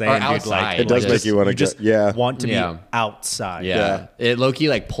 nature. I'm saying, Or dude, outside. like It does make you wanna just go- yeah. want to be Yeah. outside. Yeah. It low key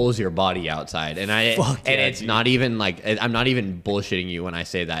like pulls your body outside, and Fuck yeah, it's dude. not even like I'm not even bullshitting you when I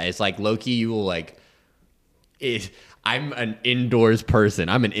say that. It's like low key you will like. I'm an indoors person.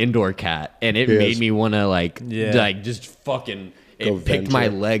 I'm an indoor cat, and it Yes. made me want to like just fucking. Go It picked my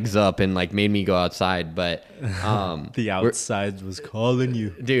venture. legs up and like made me go outside, but The outside was calling you,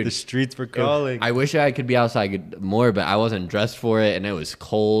 Dude. The streets were calling. I wish I could be outside more, but I wasn't dressed for it, and it was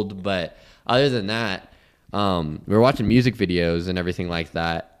cold. But other than that, we were watching music videos and everything like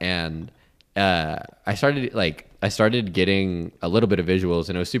that, and I started getting a little bit of visuals,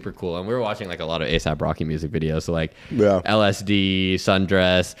 and it was super cool. And we were watching like a lot of ASAP Rocky music videos, so like LSD,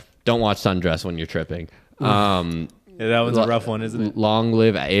 Sundress. Don't watch Sundress when you're tripping. Yeah, that one's a rough one, isn't it? Long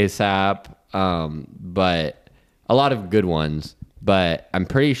live ASAP, but a lot of good ones. But I'm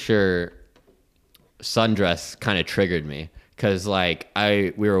pretty sure Sundress kind of triggered me because like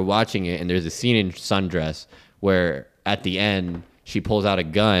we were watching it, and there's a scene in Sundress where at the end she pulls out a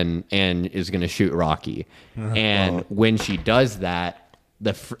gun and is gonna shoot Rocky, and when she does that,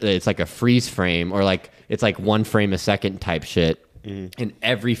 it's like a freeze frame, or like it's like 1 frame a second type shit. In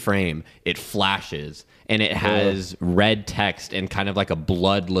every frame, it flashes. And it has red text and kind of like a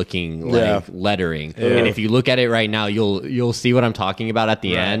blood looking like lettering. And if you look at it right now, you'll see what I'm talking about at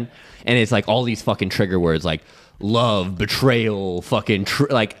the end. And it's like all these fucking trigger words like love, betrayal, fucking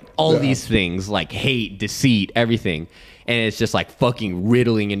like all these things like hate, deceit, everything. And it's just like fucking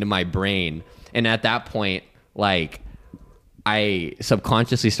riddling into my brain. And at that point, like I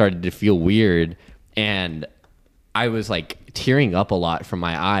subconsciously started to feel weird, and I was like tearing up a lot from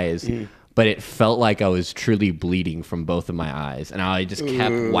my eyes. But it felt like I was truly bleeding from both of my eyes, and I just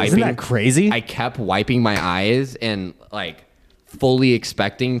kept wiping. Isn't that crazy? I kept wiping my eyes and like fully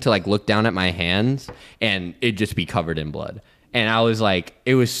expecting to like look down at my hands and it just be covered in blood. And I was like,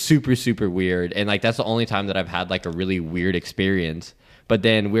 it was super, super weird. And like that's the only time that I've had like a really weird experience. But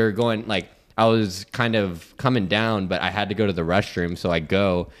then we were going like I was kind of coming down, but I had to go to the restroom, so I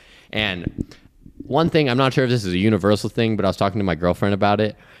go. And one thing, I'm not sure if this is a universal thing, but I was talking to my girlfriend about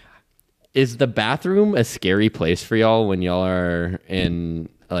it. Is the bathroom a scary place for y'all when y'all are in,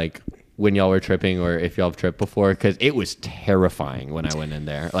 like, when y'all were tripping, or if y'all have tripped before? Because it was terrifying when I went in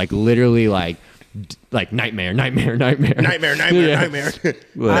there. Like, literally, like nightmare. Nightmare. Now,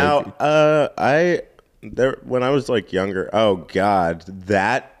 when I was, like, younger, oh, God,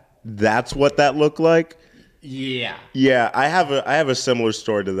 that's what that looked like? Yeah. Yeah, I have a similar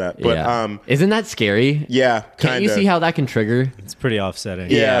story to that. But, isn't that scary? yeah, kind of. Can't you see how that can trigger? It's pretty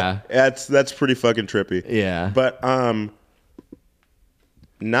offsetting. Yeah, that's pretty fucking trippy. Yeah. But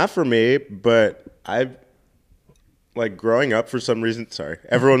not for me, but I've like growing up for some reason. Sorry,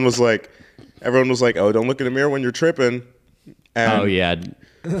 everyone was like, "Oh, don't look in the mirror when you're tripping." And Oh, yeah.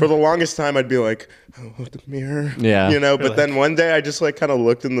 for the longest time, I'd be like, "Oh, the mirror." Yeah. You know. But then one day, I just like kind of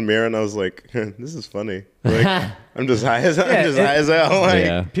looked in the mirror and I was like, "This is funny." Like, I'm just high as hell. Like,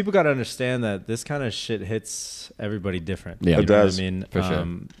 Yeah. People got to understand that this kind of shit hits everybody different. Yeah. You It know what does, I mean, for sure.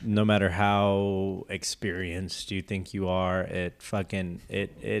 No matter how experienced you think you are, it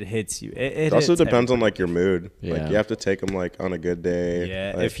hits you. It also hits depends on like your mood. Yeah. Like you have to take them like on a good day.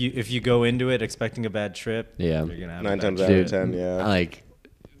 Yeah, Like, if you go into it expecting a bad trip, Yeah. you're gonna have 9 a bad times trip. out Dude, of 10, yeah. Like,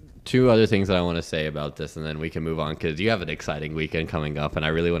 two other things that I want to say about this, and then we can move on, because you have an exciting weekend coming up, and I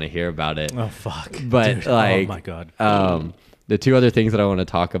really want to hear about it. Oh fuck! But Dude, like, oh my god. The two other things that I want to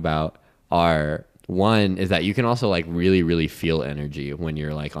talk about are, one is that you can also like really, really feel energy when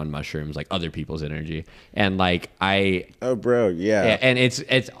you're like on mushrooms, like other people's energy, and like oh, bro, yeah. and it's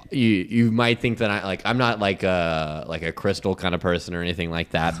you might think that I'm not like a crystal kind of person or anything like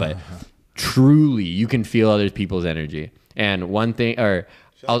that, but truly you can feel other people's energy. And one thing, or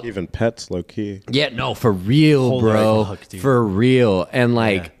Even pets, low key. yeah, no, for real, Holy bro. fuck, dude. For real. And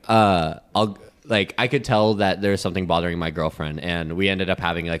like, I could tell that there's something bothering my girlfriend, and we ended up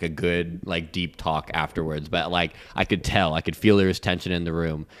having like a good, like deep talk afterwards. But like, I could feel there was tension in the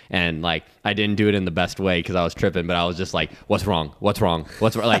room, and like, I didn't do it in the best way because I was tripping, but I was just like, what's wrong? What's wrong?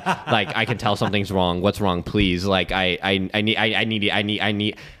 What's wrong? Like I can tell something's wrong. What's wrong? Please. Like I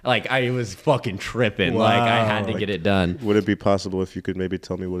need, like I was fucking tripping. Like I had to get it done. Would it be possible if you could maybe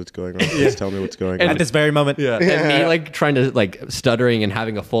tell me what is going on? Please tell me what's going At on. this very moment, And me like trying to like stuttering and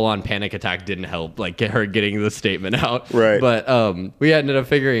having a full on panic attack didn't help like get her getting the statement out. Right. But we ended up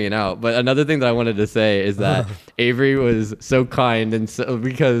figuring it out. But another thing that I wanted to say is that Avery was so kind, and so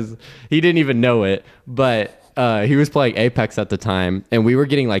because he didn't even know it, but he was playing Apex at the time, and we were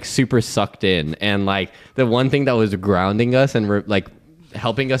getting like super sucked in. And like the one thing that was grounding us and like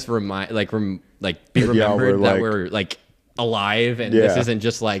helping us be remembered we're, that like- we're like alive and this Yeah. isn't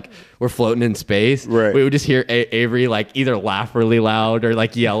just like we're floating in space. Right. We would just hear Avery like either laugh really loud or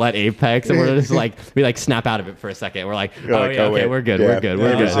like yell at Apex, and we're just like we like snap out of it for a second. We're like, You're oh like, yeah, oh, okay, wait. we're good, Yeah. we're good,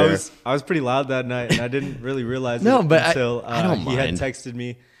 we're Yeah. good. Yeah. I was pretty loud that night, and I didn't really realize No, it but until I don't he had mind. texted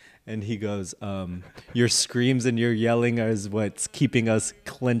me, and he goes, "Your screams and your yelling is what's keeping us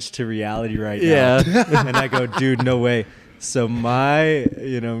clenched to reality right Yeah. now." And I go, "Dude, no way." So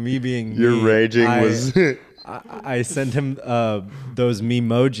me being Your me, raging I- was. I sent him those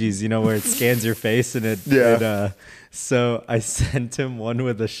memojis, where it scans your face and it. Yeah. So I sent him one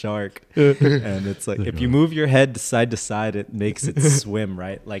with a shark, and it's like if you move your head side to side, it makes it swim,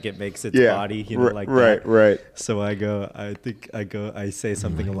 right? Like it makes its Yeah. body, like right, that. right. So I say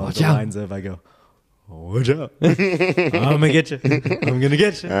something along watch the out. lines of, I go, watch out. I'm gonna get you. I'm gonna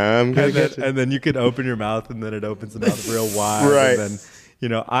get you. I'm gonna get you. And then you can open your mouth, and then it opens the mouth real wide. Right. And then,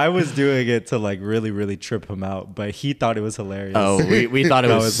 I was doing it to like really, really trip him out, but he thought it was hilarious. Oh, we thought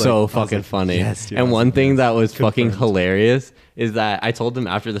it I was, was so like- I was fucking like, funny. yes, dude, I and was one like, thing yes. that was fucking Confirmed. hilarious is that I told him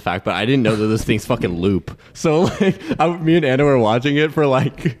after the fact, but I didn't know that those things fucking loop. So like, me and Anna were watching it for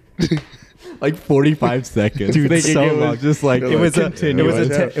like 45 seconds. Dude, thinking so it was long. just like It It was a continuous.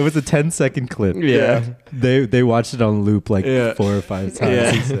 it was a 10-second clip. Yeah. They watched it on loop like Yeah. 4 or 5 times.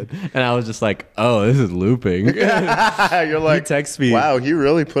 Yeah. He said. And I was just like, oh, this is looping. You're like, texts me. wow, he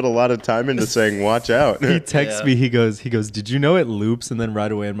really put a lot of time into saying, watch out. He texts Yeah. me. He goes, "Did you know it loops?" And then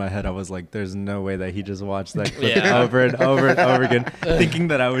right away in my head, I was like, "There's no way that he just watched that clip Yeah. over and over and over again, thinking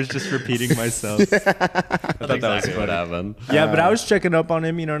that I was just repeating myself." I thought That's exactly what happened. Yeah, but I was checking up on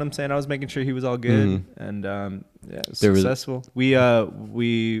him. You know what I'm saying? I was making sure he was all good, and it was There was- successful. We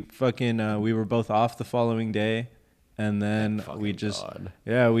were both off the following day, and then we just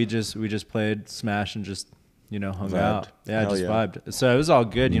God. we just played Smash and just hung Vibed. out. Yeah, Hell just yeah. vibed. So it was all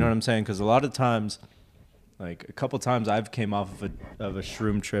good. You know what I'm saying? Because a lot of times, like a couple times, I've came off of a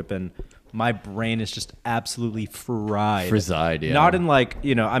shroom trip and my brain is just absolutely fried. Frizzed, yeah. Not in like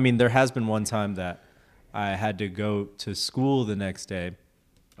I mean, there has been one time that I had to go to school the next day.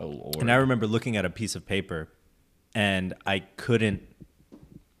 Oh, Lord. And I remember looking at a piece of paper and I couldn't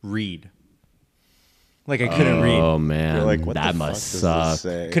read. Like I couldn't read. Oh, man. You're like, what that the must fuck does suck. this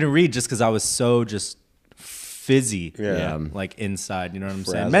say? Couldn't read just because I was so just fizzy. Yeah. Like inside, you know what I'm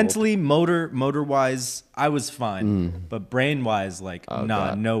saying? Frazzled. Mentally, motor wise, I was fine. But brain wise, like, Oh, nah,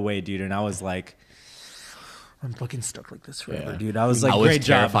 God. no way, dude. And I was like, I'm fucking stuck like this forever, Yeah. dude. I was like, I was great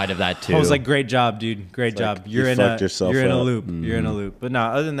job. terrified of that, too. I was like, great job, dude. Great job. like, You're you in fucked a yourself you're in a up. loop. You're in a loop. But nah,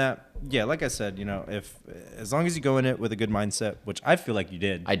 other than that, yeah, like I said, if as long as you go in it with a good mindset, which I feel like you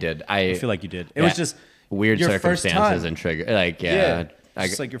did. I did. I feel like you did. It Yeah. was just weird your first circumstances time. and trigger. Like, yeah. It's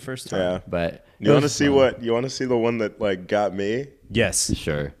just like your first time. Yeah. But You want to see you want to see the one that like got me? Yes.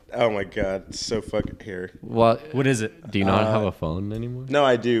 Sure. Oh my god, it's so fucking here. What? What is it? Do you not have a phone anymore? No,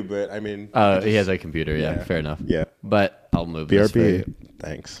 I do, but I mean, He has a computer. Yeah, Yeah. fair enough. yeah. But I'll move this for BRB. you.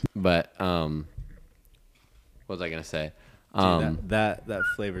 Thanks. But what was I gonna say? That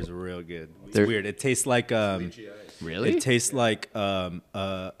flavor is real good. It's There- weird. It tastes like Really? It tastes like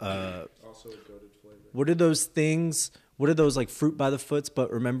what are those things? What are those like fruit by the foots?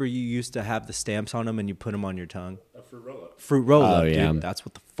 But remember, you used to have the stamps on them and you put them on your tongue. A fruit roll up. Fruit roll up, Oh, yeah. dude. That's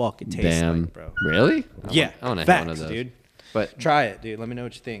what the fuck it tastes Damn, like, bro. Really? Yeah, I want to have facts, one of those. dude. But Try it, dude. Let me know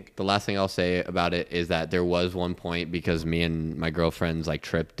what you think. the last thing I'll say about it is that there was one point because me and my girlfriend's like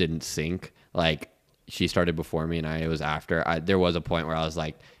trip didn't sync. Like she started before me and I was after. There was a point where I was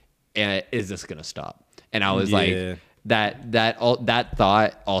like, "Is this gonna stop?" And I was Yeah. like, that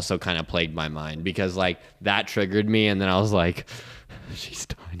thought also kind of plagued my mind because like that triggered me, and then I was like, "She's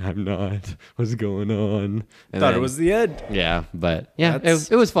dying, I'm not. What's going on?" And Thought it then- was the end. yeah, but yeah, That's-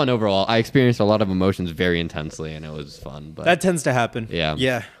 it was fun overall. I experienced a lot of emotions very intensely, and it was fun. But That tends to happen. Yeah.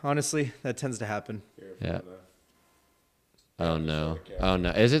 Yeah. Honestly, that tends to happen. yeah. Oh no! Oh no!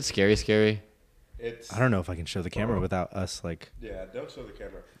 Is it scary? Scary? It's I don't know if I can show the camera without us like. yeah. Don't show the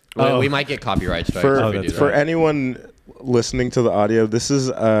camera. We might get copyright strikes For if we do for that. anyone listening to the audio, this is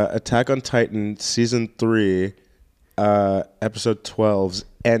Attack on Titan season 3, episode 12's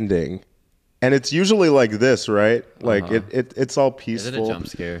ending, and it's usually like this, right? Like it's all Is peaceful. it a jump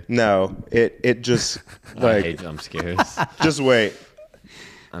scare? No, it just I hate like jump scares. just wait.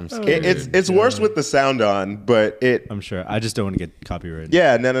 I'm scared. It's worse with the sound on, but it I'm sure. I just don't want to get copyrighted.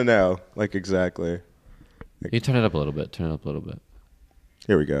 yeah no like exactly. You turn it up a little bit. Turn it up a little bit.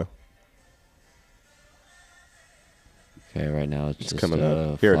 Here we go. Okay, right now it's It's just coming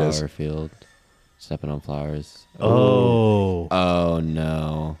a up. Here it flower is. field. Stepping on Flowers. Oh. Oh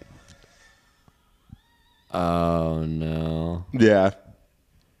no. Oh no. Yeah.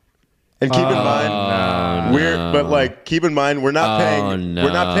 And keep in mind, keep in mind, we're not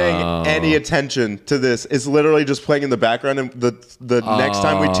paying any attention to this. It's literally just playing in the background. And the next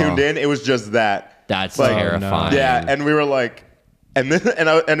time we tuned in, it was just that. That's Like, terrifying. Yeah, and we were like, and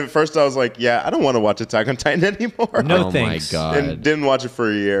at first I was like, yeah, I don't want to watch Attack on Titan anymore. No Oh thanks. my god. And didn't watch it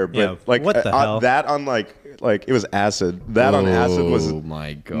for a year. But Yeah, like what the hell? that on like it was acid. That on acid was Oh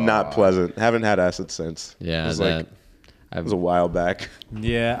my god. not pleasant. Haven't had acid since. Yeah, it was that. it was a while back.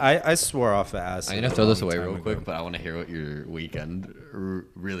 Yeah, I swore off the acid. I'm gonna a throw this long away time real ago. quick, but I want to hear what your weekend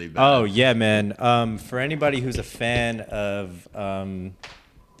really bad. Oh yeah, man. For anybody who's a fan of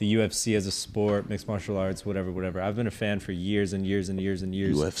the UFC as a sport, mixed martial arts, whatever. I've been a fan for years and years and years and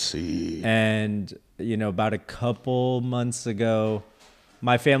years. UFC. And about a couple months ago,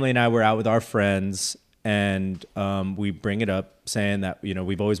 my family and I were out with our friends, and we bring it up saying that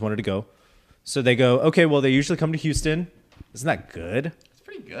we've always wanted to go. So they go, okay, well they usually come to Houston. Isn't that good? It's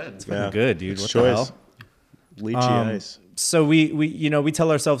pretty good. It's fucking good, dude. It's What choice. the hell? Lychee ice. So we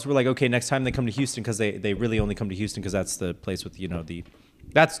tell ourselves, we're like, okay, next time they come to Houston, because they really only come to Houston because that's the place with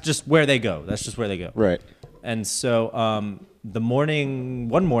that's just where they go. That's just where they go. Right. And so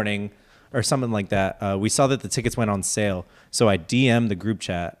one morning or something like that, we saw that the tickets went on sale. So I DM'd the group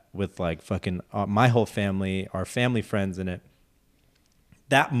chat with like fucking my whole family, our family friends in it.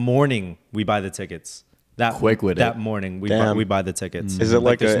 That morning we buy the tickets. Quick with that it. morning we Damn. buy the tickets. Is it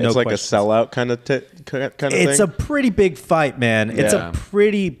like there's a no it's like questions. a sellout kind of thing? It's a pretty big fight, man. It's Yeah. a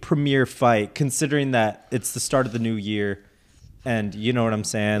pretty premier fight, considering that it's the start of the new year, and you know what I'm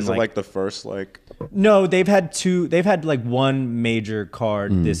saying. Is it like the first no, they've had like one major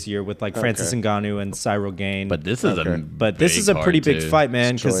card this year with like Francis Okay. Ngannou and Cyril Gane. But this is a pretty big fight,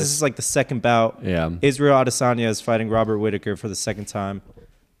 man, It's because choice. this is like the second bout. Yeah. Israel Adesanya is fighting Robert Whittaker for the second time.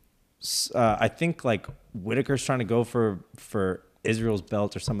 I think like Whittaker's trying to go for Israel's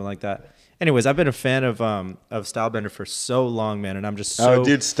belt or something like that. Anyways, I've been a fan of Stylebender for so long, man, and I'm just so. Oh,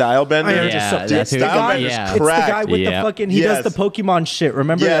 dude, Stylebender. I am Yeah, just so, that's dude, who- the guy, yeah. it's the cracked. guy with Yeah. the fucking. He Yes. does the Pokemon shit.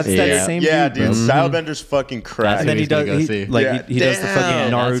 Remember Yes, that's that yeah. same yeah, dude, bro. dude. Stylebender's fucking cracked. And then he he's gonna does go he, see. like Yeah. he does the Damn.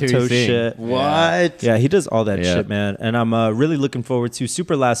 fucking That's who Naruto he's seeing. shit. What? Yeah, he does all that Yeah. shit, man. And I'm really looking forward to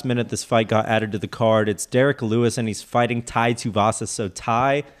super last minute. This fight got added to the card. It's Derek Lewis, and he's fighting Tai Tuivasa. So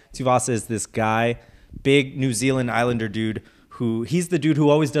Tai Tuivasa is this guy, big New Zealand Islander dude. He's the dude who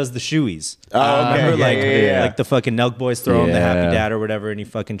always does the shoeies. Oh, okay. Remember, Yeah. like the fucking Nelk boys throw him the Yeah. Happy Dad or whatever, and he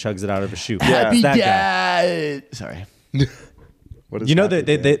fucking chugs it out of a shoe. Happy It's that guy. Dad. Sorry. What is You know Happy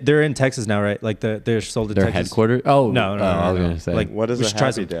that Dad? they're in Texas now, right? Like they're sold in Their Texas. headquarters. Oh No, I was no. gonna say. Like, What is we a should try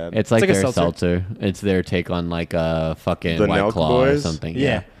Happy some- Dad? It's like like a their seltzer. seltzer. It's their take on like a fucking The White Nelk Claw Boys? or something.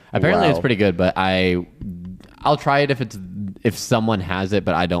 Yeah. Apparently Wow. it's pretty good, but I'll try it if someone has it,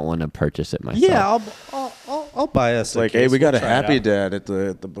 but I don't want to purchase it myself. Yeah, I'll buy us. It's like, hey, we got a Happy Dad at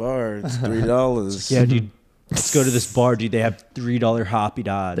the bar. It's $3. Yeah, dude. Let's go to this bar, dude. They have $3 Hoppy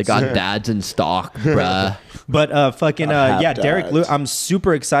Dads. They got dads in stock, bruh. But fucking Hap yeah, Derek Dads. Lewis. I'm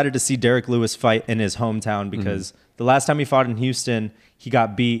super excited to see Derek Lewis fight in his hometown because the last time he fought in Houston, he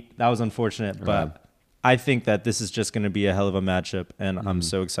got beat. That was unfortunate, but I think that this is just going to be a hell of a matchup, and I'm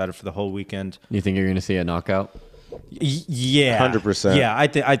so excited for the whole weekend. You think you're gonna see a knockout? Yeah, 100%. Yeah,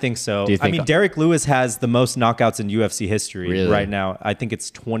 I think so. Do you I think- mean, Derek Lewis has the most knockouts in UFC history Really? right now. I think it's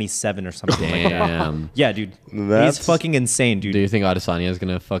 27 or something like that. Damn. Yeah, dude. That's- He's fucking insane, dude. Do you think Adesanya is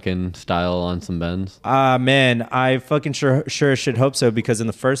gonna fucking style on some bends? Man, I fucking sure should hope so because in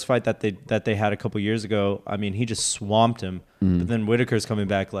the first fight that they had a couple years ago, I mean, he just swamped him. But then Whitaker's coming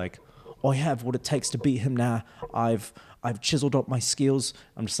back like, I have what it takes to beat him now. I've chiseled up my skills.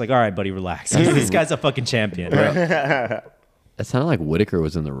 I'm just like, all right, buddy, relax. This guy's a fucking champion. It sounded like Whitaker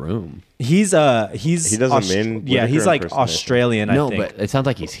was in the room. He doesn't mean yeah, Whittaker he's like impersonation. Australian. No, I think. but it sounds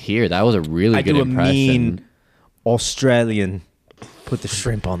like he's here. That was a really I good do a impression. mean Australian. Put the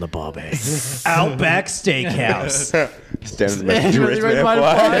shrimp on the barbie. Outback Steakhouse. Standard dimension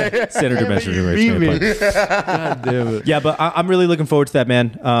fly. Standard dimension God damn it. Yeah, but I'm really looking forward to that,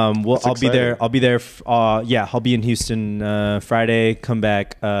 man. I'll be exciting. there. I'll be there. I'll be in Houston Friday. Come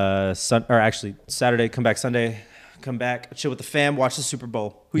back Saturday. Come back Sunday. Come back. Chill with the fam. Watch the Super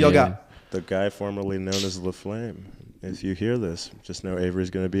Bowl. Who y'all Yeah. got? The guy formerly known as La Flame. If you hear this, just know Avery's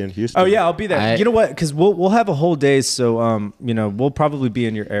going to be in Houston. Oh yeah, I'll be there. I- You know what? Because we'll have a whole day, so we'll probably be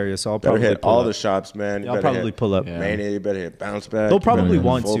in your area. So I'll Better probably hit pull all up. the shops, man. You I'll better probably hit pull up. Yeah. Mania, you better hit Bounce Back. They'll probably Better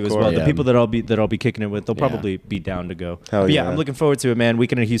want hit to as Full well. Court. The people that I'll be kicking it with, they'll Yeah. probably be down to go. Hell But yeah, yeah. I'm looking forward to it, man.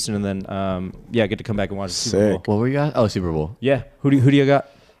 Weekend in Houston, and then get to come back and watch the Super Sick. Bowl. What were you at? Oh, Super Bowl. Yeah, who do you got?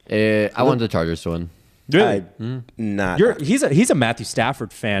 I want the Chargers to win. Really? Not. He's a Matthew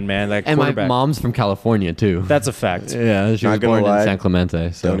Stafford fan, man. Like And my quarterback. mom's from California too. That's a fact. Yeah, she Not was gonna born lie, in San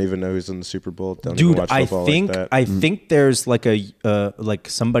Clemente. So Don't even know who's in the Super Bowl. Don't even Dude, watch I football think like that. I think there's like like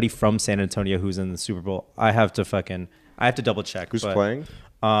somebody from San Antonio who's in the Super Bowl. I have to double check. Who's but, playing?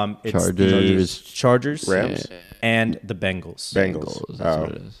 It's Chargers. the Chargers, Rams? and the Bengals. Bengals. That's Oh,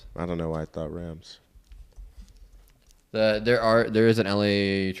 what it is. I don't know why I thought Rams. There is an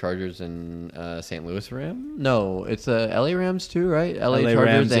LA Chargers and St. Louis Ram. No, it's LA Rams too, right? LA Chargers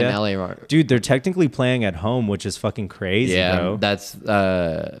Rams, and yeah. LA Rams. Dude, they're technically playing at home, which is fucking crazy, Yeah, bro. that's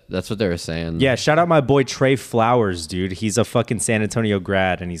what they were saying. Yeah, shout out my boy Trey Flowers, dude. He's a fucking San Antonio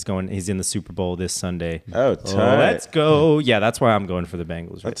grad, and he's in the Super Bowl this Sunday. Oh, tight. Let's go. Yeah, that's why I'm going for the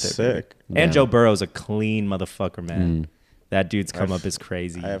Bengals. Right That's there, baby. sick. And Joe Burrow's a clean motherfucker, man. That dude's come I've- up as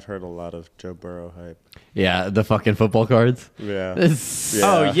crazy. I have heard a lot of Joe Burrow hype. Yeah, the fucking football cards. Yeah. It's-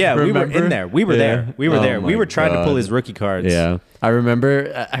 Oh yeah, we were Remember? in there. We were Yeah. there. We were Oh there. We my were trying to pull God. his rookie cards. Yeah, I remember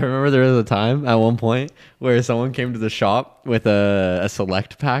there was a time at one point where someone came to the shop with a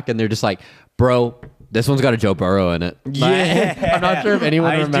select pack, and they're just like, "Bro, this one's got a Joe Burrow in it." Yeah. I'm not sure if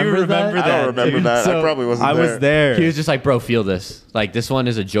anyone I do remembers remember I that. don't remember dude. that. I So, probably wasn't I there. was there. He was just like, "Bro, feel this. Like, this one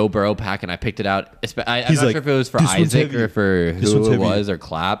is a Joe Burrow pack, and I picked it out. I'm He's not like, sure if it was for "This one's Isaac heavy. or for This who one's it heavy." was or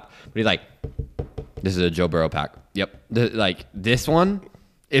Clap." But he's like, "This is a Joe Burrow pack. Yep. Like this one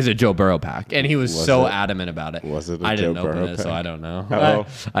is a Joe Burrow pack," and he was so it? adamant about it. Was it a I didn't Joe open Burrow it, so pack? I don't know. Uh-oh.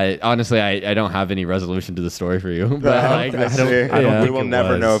 I honestly, I don't have any resolution to the story for you. But like, I see. yeah. We will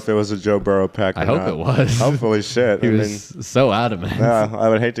never know if it was a Joe Burrow pack. Or I hope not. it was. Hopefully, shit. He I was so adamant. mean, yeah, I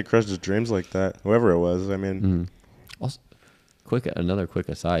would hate to crush his dreams like that. Whoever it was. I mean, Also, another quick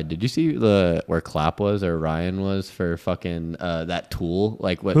aside. Did you see where Clap was or Ryan was for fucking that Tool?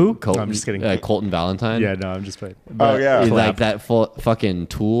 Like what? Who? Colton, I'm just kidding. Colton Valentine. Yeah, no, I'm just playing. oh yeah, Like that full fucking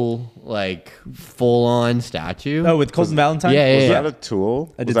Tool, like full on statue. Oh, with Colton Valentine? Yeah, was yeah. that a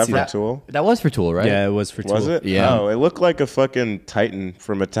Tool? I Was did that see for that. Tool? That was for Tool, right? Yeah, it was for Was Tool. it? Yeah. Oh, it looked like a fucking Titan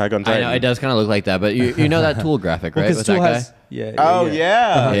from Attack on I Titan. know it does kind of look like that, but you know that Tool graphic, right? Because With Tool that has. guy? Yeah. Oh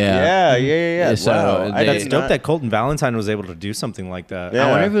yeah, Yeah. yeah. So Wow, they- That's did dope not- that Colton Valentine was able to do something like that. Yeah.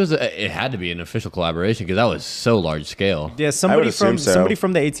 I wonder if it was. It had to be an official collaboration because that was so large scale. Yeah, somebody assume so. somebody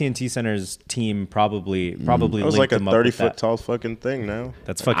from the AT&T Center's team probably It was like linked a them up with 30-foot that. tall fucking thing. Now.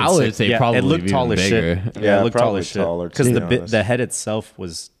 That's fucking. I would sick. say yeah, probably it looked even tall as shit. bigger. Yeah, Yeah, it looked tall probably as shit taller, because to the be honest. the head itself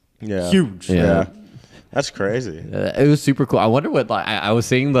was Yeah. huge. Yeah. That's crazy. It was super cool. I wonder what. Like, I was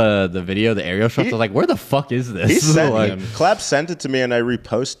seeing the video, the aerial shots. I was like, "Where the fuck is this?" He sent Like, Clap sent it to me and I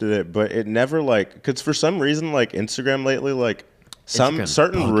reposted it, but it never because for some reason like Instagram lately like some Instagram's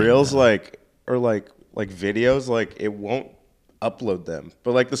certain bugging reels now. or videos like it won't upload them,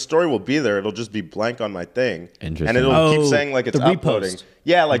 but like the story will be there. It'll just be blank on my thing, and Interesting. it'll Oh, keep saying like it's the repost. uploading.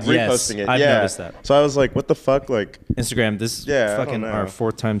 Yeah, like Yes, reposting it. I've yeah, noticed that. So I was like, what the fuck, like. Instagram, this is Yeah, I don't fucking know. our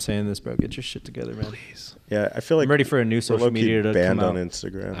fourth time saying this, bro. Get your shit together, man. Please. Yeah, I feel like I'm ready for a new we're social low-key media to banned come on out.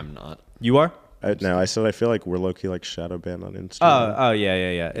 Instagram. I'm not. You are? No, I said I feel like we're low key like shadow banned on Instagram. Oh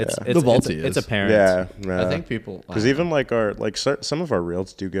yeah. It's Yeah. The Vaulty it's is. apparent. yeah, I think people because even like our some of our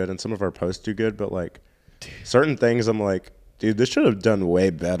reels do good and some of our posts do good, but like certain things I'm like, dude, this should have done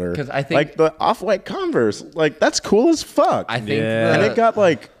way better. 'Cause I think- like the Off-White Converse, like that's cool as fuck. I think Yeah. and it got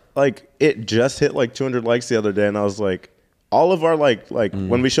like it just hit like 200 likes the other day, and I was like, all of our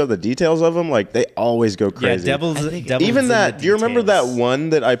when we show the details of them, like they always go Yeah, crazy. devil's Even in that, the do you remember that details.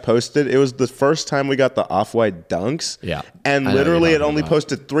 one that I posted? It was the first time we got the Off-White Dunks. Yeah. And I know what you're literally it talking only about.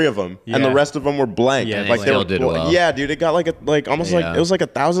 posted 3 of them. And the Yeah. rest of them were blank. Yeah, like they they still were did well. Yeah, dude, it got almost like Yeah. it was like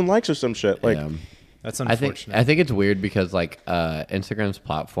 1,000 likes or some shit. Like Yeah. That's I unfortunate. think it's weird because like Instagram's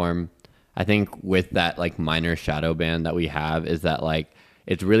platform, I think with that like minor shadow ban that we have is that like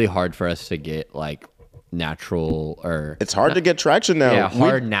it's really hard for us to get like natural or it's hard to get traction now. yeah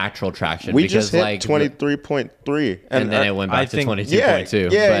hard natural traction We because just hit like 23.3 and then it went I back to think- 22.2.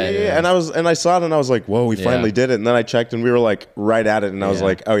 Yeah. And I saw it and I was like, whoa, we finally did it. And then I checked and we were like right at it. And I was Yeah.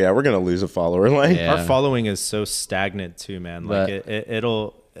 like, oh yeah, we're gonna lose a follower. Like, Yeah. Our following is so stagnant too, man. Like But-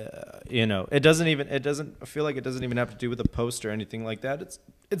 it'll, it doesn't I feel like it doesn't even have to do with a post or anything like that.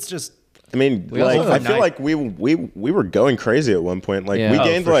 It's just I mean, We like also I have feel night- like we were going crazy at one point. Like Yeah. we Oh,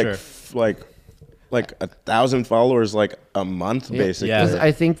 gained for like sure. like 1,000 followers like a month basically. Yeah. 'Cause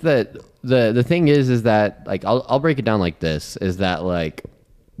I think that the thing is that like I'll break it down like this is that like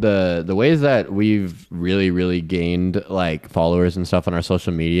the ways that we've really gained like followers and stuff on our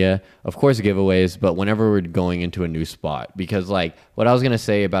social media, of course giveaways, but whenever we're going into a new spot, because like what I was gonna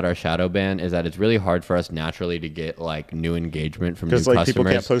say about our shadow ban is that it's really hard for us naturally to get like new engagement from new Because like customers.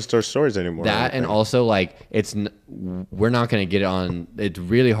 people can't post our stories anymore. That and also like we're not going to get on. It's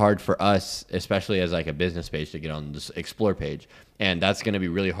really hard for us, especially as like a business page, to get on this explore page, and that's going to be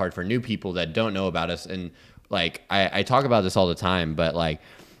really hard for new people that don't know about us. And like I talk about this all the time, but like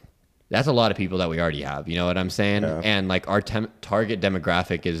that's a lot of people that we already have. You know what I'm saying? Yeah. And like our target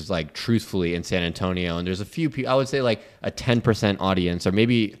demographic is like truthfully in San Antonio, and there's a few people. I would say like a 10% audience, or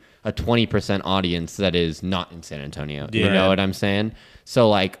maybe a 20% audience that is not in San Antonio. Yeah. You know what I'm saying? So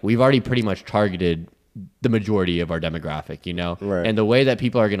like we've already pretty much targeted the majority of our demographic, you know? Right. And the way that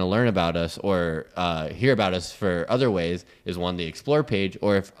people are going to learn about us or hear about us for other ways is one, the explore page,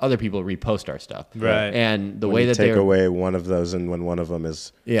 or if other people repost our stuff. Right. And the when way you that take they're away one of those, and when one of them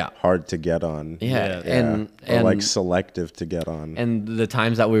is hard to get on. yeah. Yeah. And Or like selective to get on. and the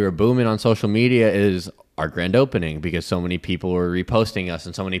times that we were booming on social media is our grand opening, because so many people were reposting us,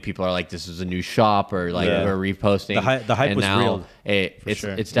 and so many people are like, this is a new shop, or like Yeah. we're reposting. The hype and was now real, it's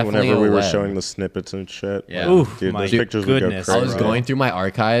sure. it's definitely Whenever we a were web. showing the snippets and shit. Yeah. like, Oof, dude, my those pictures would go goodness. crazy. I was going through my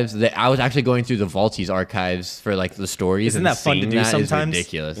archives. I was actually going through the Vaulties archives for like the stories. Isn't and that fun to seeing do that is sometimes?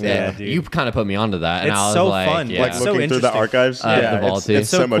 ridiculous. Yeah, Yeah, dude. you kind of put me onto that, and It's I was so like, fun. yeah. Like so looking through the interesting. archives. The yeah, Vaulty. it's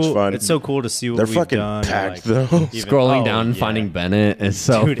so much cool. fun. It's so cool to see what They're we've fucking done. packed, like, though. even- Scrolling oh, down and yeah. finding Bennett is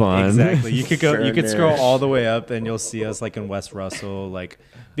so Dude, fun. Exactly. You could go. You could Fair scroll enough. all the way up, and you'll see us like in West Russell, like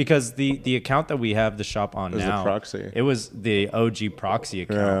because the account that we have the shop on was the now, proxy. it was the OG proxy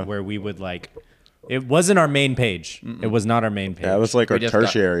account Yeah. where we would like. It wasn't our main page. It was not our main page. Yeah, it was like We our just got-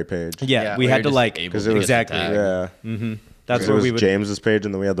 tertiary page. Yeah, we we had were to just like able to get the exactly. tag. Yeah. That's It where was we would James's page,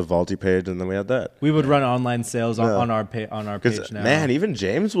 and then we had the Vaulty page, and then we had that. we would run online sales Yeah. on our Because page now. man, even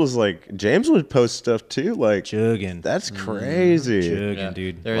James would post stuff too. Like jugging, that's crazy. jugging, Yeah.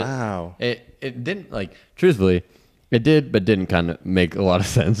 dude. There- Wow. It didn't like truthfully. It did, but didn't kind of make a lot of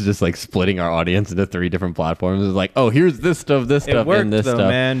sense. Just like splitting our audience into 3 different platforms. It's like, oh, here's this stuff, It worked and this though, stuff.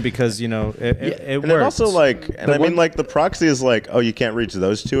 man, because you know it And worked. it also like, and The I mean, one- like the proxy is like, oh, you can't reach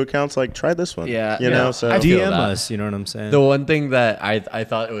those 2 accounts. Like, try this one. Yeah, you yeah. know. So I feel DM that. us. You know what I'm saying? The one thing that I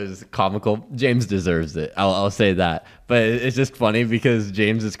thought it was comical, James deserves it. I'll say that. But it's just funny because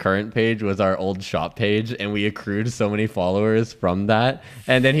James's current page was our old shop page, and we accrued so many followers from that.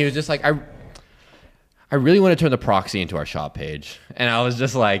 And then he was just like, I really want to turn the proxy into our shop page. And I was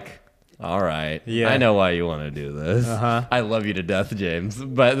just like, all right. Yeah. I know why you want to do this. I love you to death, James.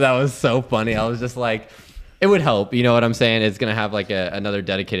 But that was so funny. I was just like, it would help. You know what I'm saying? It's going to have like another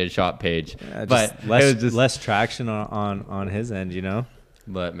dedicated shop page. Yeah, but just less it was just less traction on his end, you know.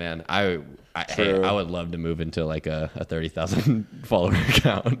 But man, hey, True. I would love to move into like a 30,000 follower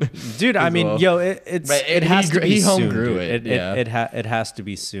account. Dude, I as mean, well. yo, it's But it has to be he home soon, grew dude. it, yeah. It has to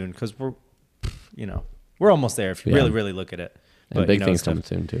be soon because we're almost there if you Yeah. really look at it. And big you know, things it's tough.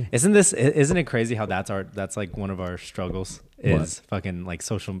 coming soon too. Isn't it crazy how that's like one of our struggles is fucking like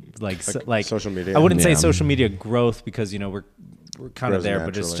social like social media. I wouldn't say Yeah. social media growth because you know we're kind of Grows there, but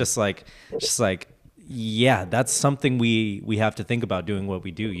it's naturally. just like yeah, that's something we have to think about doing what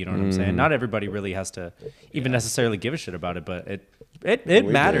we do. You know what I'm saying? Not everybody really has to even necessarily give a shit about it, but it do.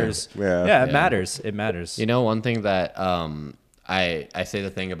 matters. Yeah. It matters. It matters. You know, one thing that I say the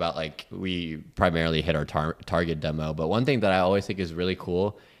thing about like we primarily hit our target demo, but one thing that I always think is really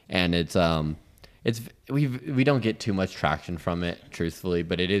cool, and it's we don't get too much traction from it, truthfully,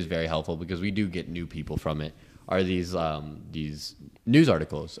 but it is very helpful because we do get new people from it. Are these news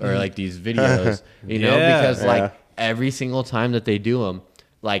articles or like these videos, you know, Yeah. because like every single time that they do them,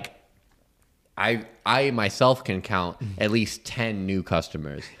 like I myself can count at least 10 new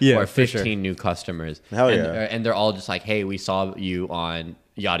customers Yeah, or for 15 sure. new customers. Hell and, yeah. and they're all just like, hey, we saw you on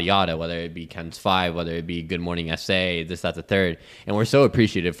yada yada, whether it be Ken's 5, whether it be Good Morning SA, this, that, the third. And we're so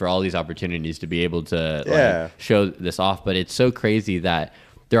appreciative for all these opportunities to be able to Yeah. like, show this off. But it's so crazy that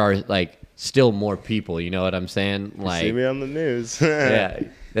there are like still more people, you know what I'm saying? Like, See me on the news. yeah.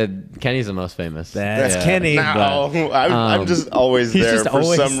 Kenny's the most famous. That's Yeah. Kenny. No, I'm just always He's there just for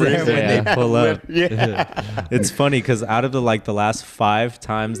always some there reason. when Yeah. they pull up. Yeah. It's funny because out of the last 5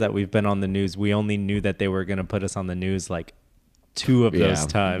 times that we've been on the news, we only knew that they were gonna put us on the news like 2 of those Yeah.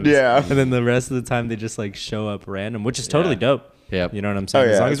 times. Yeah. And then the rest of the time they just like show up random, which is totally Yeah. dope. Yep. You know what I'm saying?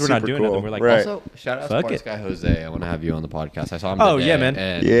 Oh, as yeah, long as it's we're not super doing cool. nothing, we're like, Right. Also, shout out Fuck Sports it. Guy Jose. I want to have you on the podcast. I saw him Oh, today, yeah, man.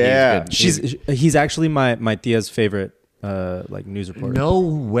 and Yeah. he's good. he's actually my Tia's favorite like news reporter. No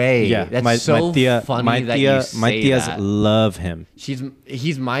way. Yeah, That's so funny that you say my tias that. love him.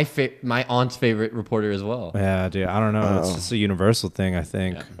 He's my aunt's favorite reporter as well. Yeah, dude. I don't know. It's just a universal thing. I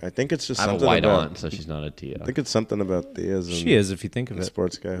think I think it's just I have a something white about. aunt, so she's not a Tia. I think it's something about Thea's and she is if you think of it.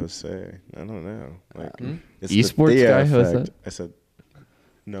 sports guy Jose. I don't know. Like it's Esports the Thea guy Jose? effect. I said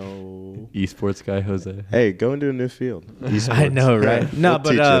no. Esports guy Jose. Hey, go into a new field. Esports. I know, right? No, We'll but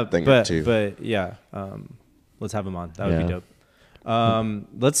teach you a thing or two. but yeah. Let's have him on. That would be Yeah. dope.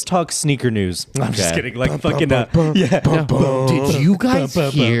 Let's talk sneaker news. I'm just Okay. kidding. Like fucking Did you guys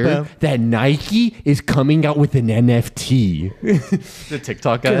hear that Nike is coming out with an NFT? The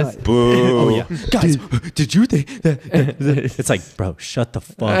TikTok guys. Boo. Oh yeah, guys. Did you think that? It's like, bro, shut the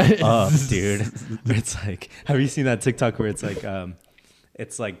fuck up, dude. It's like, have you seen that TikTok where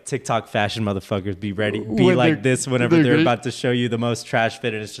it's like TikTok fashion motherfuckers be ready, be When like they're- this whenever they're they're gonna- about to show you the most trash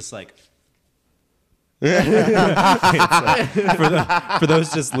fit, and it's just like. It's like, for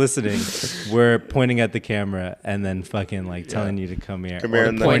those just listening, we're pointing at the camera and then fucking like telling you to come here. Come here or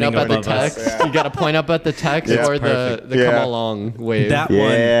and then Point up at the above us. text. You got to point up at the text Yeah. or the Perfect. come Yeah. along wave.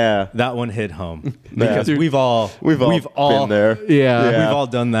 Yeah. That one hit home because Dude, we've all been there. Yeah. We've all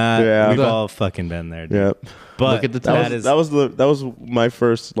done that. Yeah. We've The- all fucking been there, dude. Yep. But Look at the that That was my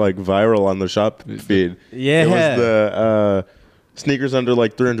first like viral on the shop feed. Yeah. It was the sneakers under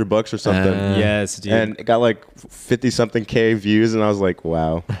like $300 or something. yes, dude. And it got like 50 something K views, and I was like,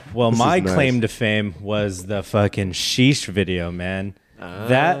 wow. Well, this my is nice. claim to fame was the fucking sheesh video, man.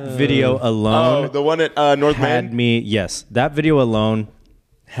 That video Oh, alone the one at North had Main? me. Yes, that video alone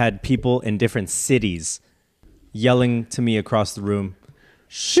had people in different cities yelling to me across the room,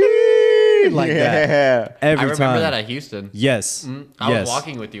 "Sheesh!" like that Yeah. every I remember time. that at Houston. Yes, I yes, was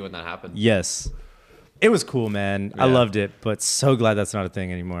walking with you when that happened. Yes. It was cool, man. I Yeah. loved it, but so glad that's not a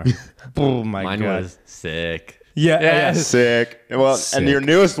thing anymore. Oh my Mine god. was sick. Yeah. Sick. Well, Sick. and your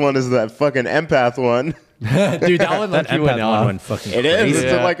newest one is that fucking empath one. Dude, that one That low-key went empath one off. went fucking It crazy. is.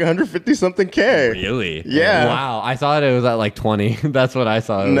 It's Yeah. at like 150 something K. Really? Yeah. Wow. I thought it was at like 20. That's what I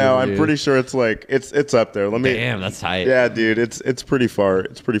saw. No, I'm pretty sure it's like it's up there. Let me. Damn, that's tight. Yeah, dude, it's pretty far.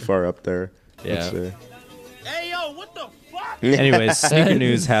 It's pretty far up there. Yeah. Let's see. Hey, yo, what the fuck? Anyways, sneaker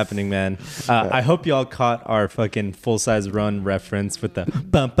news happening, man. I hope y'all caught our fucking full size run reference with the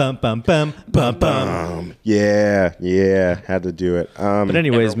bum bum bum bum bum bum. Yeah, had to do it. But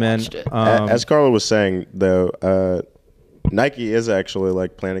anyways, Never man. watched it. As Carla was saying, though, Nike is actually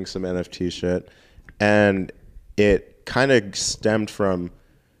like planning some NFT shit, and it kind of stemmed from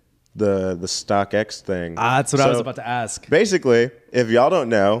the StockX thing. That's what I was So, about to ask. Basically, if y'all don't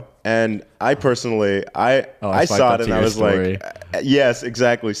know, and I personally, I I saw swiped it up and to I your was story. like, yes,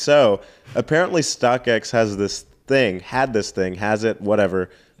 exactly. So apparently, StockX has this thing, has it, whatever,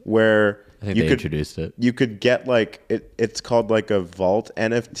 where I think you they could introduced it. you could get like it's called like a vault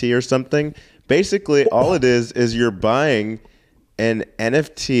NFT or something. Basically, all it is you're buying an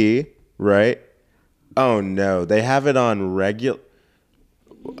NFT, right? Oh no, they have it on regular.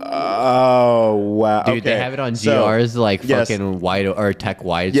 Oh wow, Dude, okay. they have it on So, GRs like yes. fucking white or tech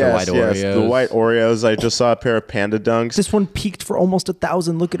whites Yes, or white yes, Oreos. the white Oreos. I just saw a pair of Panda Dunks. This one peaked for almost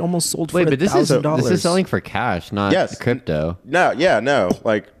 1,000. Look, it almost sold Wait, for but this is $1,000. selling for cash, not Yes. crypto. No, yeah, no.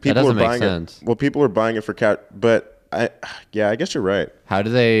 Like people doesn't are make buying sense. it. Well, people are buying it for cash, but I guess you're right. How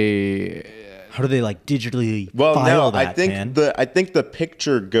do they? How do they like digitally Well, file no, that, I think man? I think the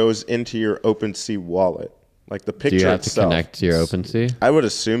picture goes into your OpenSea wallet. Like the Do picture you have to itself. connect to your OpenSea? I would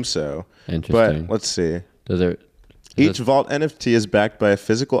assume so. Interesting. But let's see. Does it? Each Vault NFT is backed by a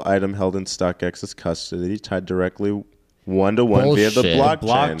physical item held in StockX's custody, tied directly one-to-one via the Bullshit. blockchain.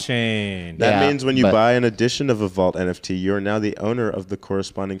 Blockchain. That Yeah, means when you but- buy an edition of a Vault NFT, you are now the owner of the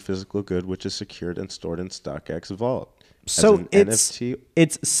corresponding physical good, which is secured and stored in StockX Vault. As So an it's NFT.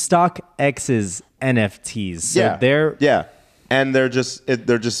 it's StockX's NFTs. So they're and they're just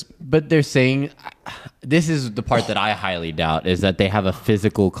But they're saying this is the part that I highly doubt is that they have a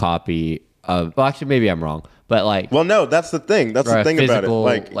physical copy of. Well, actually, maybe I'm wrong, but like, well, no, that's the thing. That's Or the a thing about it. physical,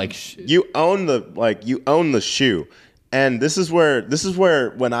 Like, like, you own the shoe, and this is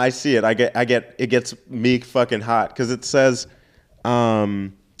where when I see it, it gets me fucking hot because it says,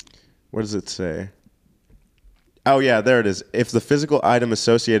 what does it say? Oh yeah, there it is. If the physical item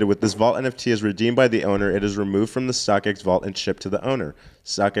associated with this Vault NFT is redeemed by the owner, it is removed from the StockX Vault and shipped to the owner.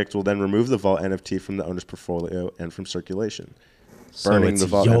 StockX will then remove the Vault NFT from the owner's portfolio and from circulation. Burning it's the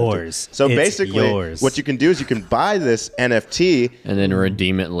Vault yours. NFT. So It's basically, yours. what you can do is you can buy this NFT. and then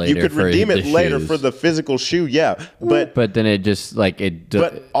redeem it later. You could for redeem it the later shoes. for the physical shoe, yeah. But But then it just like it.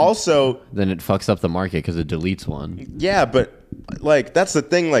 but also, then it fucks up the market because it deletes one. yeah. But like that's the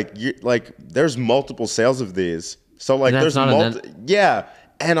thing. Like there's multiple sales of these. So like And that's there's not yeah,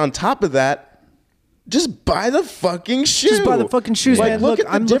 and on top of that, just buy the fucking shoe. Just buy the fucking shoes, Like, man. look Look, at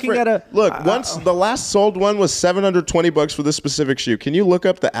the I'm looking different- at a- look. Once the last sold one was $720 for this specific shoe. Can you look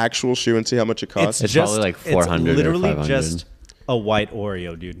up the actual shoe and see how much it costs? It's probably like 400 or It's literally 500. just a white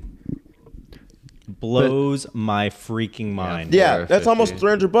Oreo, dude. Blows my freaking mind. Yeah, that's almost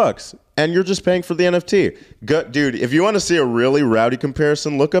 $300, and you're just paying for the NFT. Dude, if you want to see a really rowdy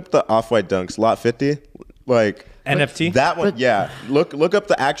comparison, look up the Off-White Dunks Lot 50. Like NFT? that one. Yeah, look up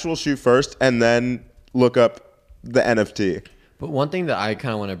the actual shoe first, and then look up the NFT. But one thing that I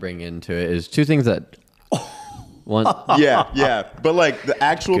kind of want to bring into it is two things that. One, Yeah, but like the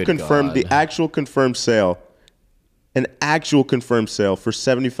actual Good confirmed, God. the actual confirmed sale, an actual confirmed sale for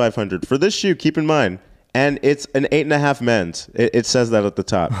 $7,500 for this shoe. Keep in mind, and it's an 8.5 men's. It says that at the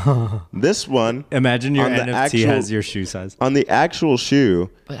top. This one, Imagine your on the NFT actual- has your shoe size. on the actual shoe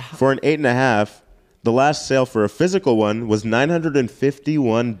for an 8.5. The last sale for a physical one was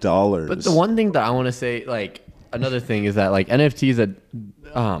 $951. but the one thing that I want to say, like another thing, is that like NFTs that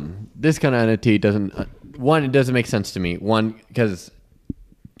this kind of NFT doesn't. One, it doesn't make sense to me. One, because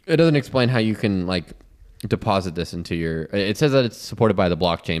it doesn't explain how you can like deposit this into your. It says that it's supported by the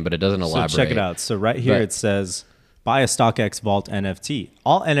blockchain, but it doesn't So elaborate. check it out. So right here But- it says buy a StockX Vault NFT.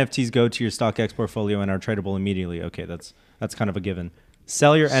 All NFTs go to your StockX portfolio and are tradable immediately. Okay, that's kind of a given.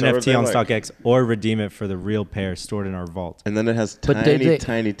 Sell your So are NFT they on like- StockX or redeem it for the real pair stored in our vault. and then it has But tiny, they-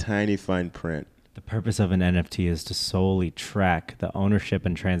 tiny fine print. The purpose of an NFT is to solely track the ownership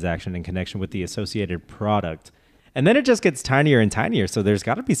and transaction in connection with the associated product. And then it just gets tinier and tinier. So there's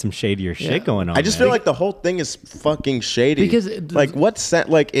got to be some shadier shit going on. I just man. feel like the whole thing is fucking shady. Because like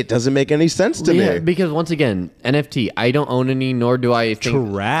it doesn't make any sense to Yeah, me. because once again, NFT. I don't own any, nor do I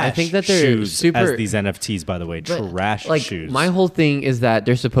think. trash. I think that they're shoes super. as these NFTs, by the way, but, trash like, shoes. My whole thing is that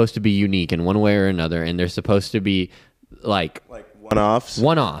they're supposed to be unique in one way or another, and they're supposed to be like One-offs.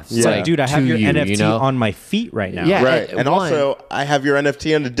 one-offs. Yeah. like, Dude, I have to your you, NFT you know? on my feet right now. Yeah. Right. And one. also, I have your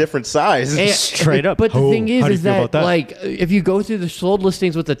NFT in a different size. And- Straight up. But the Oh, thing how do you is feel about that that? like if you go through the sold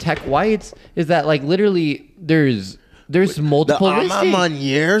listings with the tech whites, is that like literally there's the multiple listings. I'm on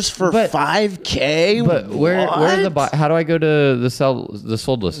years for But- $5K. But where are the What? how do I go to the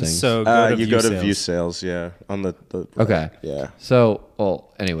sold listings? So go to you view go to sales. view sales, yeah, on the okay. yeah. So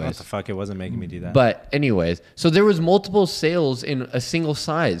well, What anyways. the fuck? It wasn't making me do that. But anyways, so there was multiple sales in a single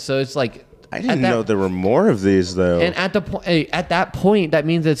size. So it's like I at didn't that- know there were more of these though. And at the point, at that point, that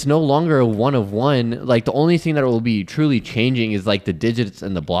means it's no longer a one of one. Like the only thing that will be truly changing is like the digits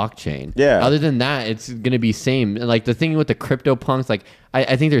and the blockchain. Yeah. Other than that, it's gonna be same. And like the thing with the crypto punks, like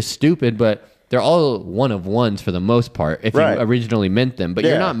I think they're stupid, but they're all one of ones for the most part. If Right. you originally mint them, but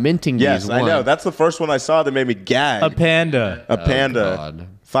you're Yeah. not minting Yes, these. I one. know. That's the first one I saw that made me gag. a panda. A panda. God.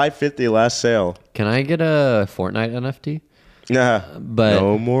 $550 last sale. Can I get a Fortnite NFT? Nah, But-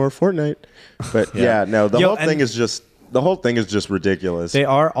 no more Fortnite. But yeah, no, the Yo, whole thing and- is just ridiculous. They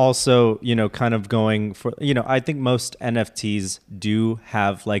are also, kind of going for, I think most NFTs do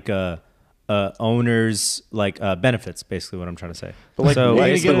have like a owner's like benefits, basically what I'm trying to say. But, like, so what-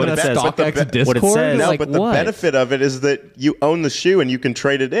 basically what it says, but the be- what it says- no, Like, but the what? benefit of it is that you own the shoe and you can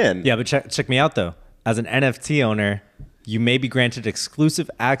trade it in. yeah, but check me out though. As an NFT owner, you may be granted exclusive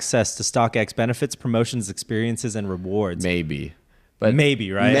access to StockX benefits, promotions, experiences, and rewards. Maybe, but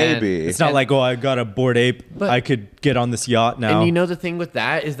Maybe, right? Maybe. It's not like, oh, I got a Bored Ape. But- I could get on this yacht now. And you know the thing with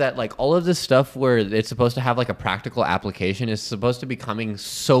that is that like all of this stuff where it's supposed to have like a practical application is supposed to be coming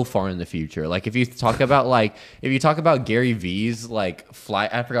so far in the future. Like if you talk about Gary V's like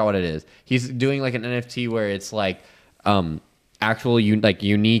I forgot what it is. He's doing like an NFT where it's like actual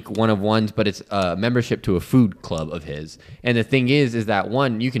unique one of ones, but it's a membership to a food club of his. And the thing is that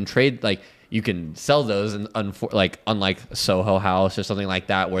one, you can trade like you can sell those and unlike Soho House or something like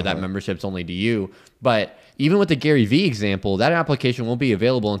that where that membership's only to you. But even with the Gary Vee example, that application won't be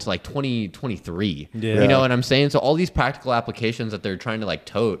available until like 2023. Yeah. You know what I'm saying? So all these practical applications that they're trying to like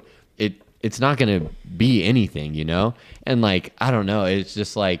tote, it's not going to be anything, you know? And like I don't know, it's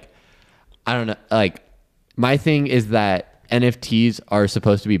just like I don't know, like my thing is that NFTs are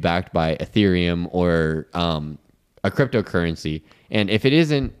supposed to be backed by Ethereum or a cryptocurrency. And if it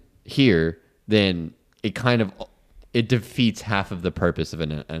isn't here, then it defeats half of the purpose of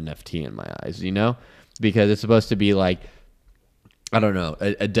an NFT in my eyes, you know? Because it's supposed to be like, I don't know,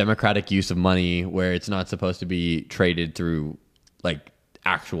 a democratic use of money where it's not supposed to be traded through like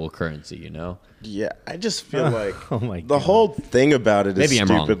actual currency, you know? Yeah, I just feel like oh my the God. whole thing about it is Maybe I'm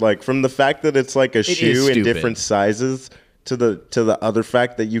wrong. stupid. Like from the fact that it's like a is shoe in stupid. different sizes to the other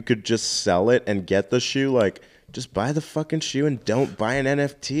fact that you could just sell it and get the shoe. Like, just buy the fucking shoe and don't buy an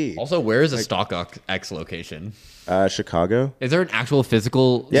NFT. Also, where is a StockX location? Chicago. Is there an actual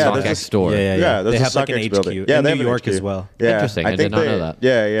physical Yeah, StockX there's a- store? Yeah, there's They a have like an StockX HQ building. in Yeah, they New have an York HQ. as well. Yeah, Interesting. I did not know that.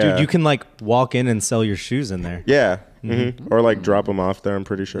 Yeah, yeah. Dude, you can like walk in and sell your shoes in there. Yeah. Or like drop them off there, I'm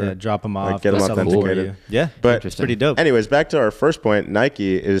pretty sure. Yeah, drop them off. Get them they'll sell for authenticated. you. Yeah, But it's pretty dope. anyways, back to our first point.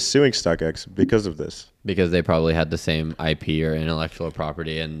 Nike is suing StockX because of this. Because they probably had the same IP or intellectual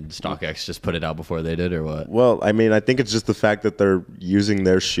property, and StockX just put it out before they did, or what? Well, I mean, I think it's just the fact that they're using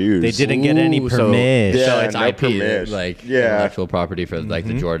their shoes. They didn't get any Ooh, permit. Yeah, So it's no IP, permit. like Yeah. intellectual property for like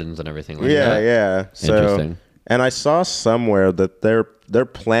the Jordans and everything like Yeah, that. yeah. So, Interesting. and I saw somewhere that they're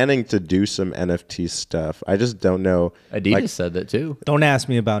planning to do some NFT stuff. I just don't know. Adidas Like, said that too. Don't ask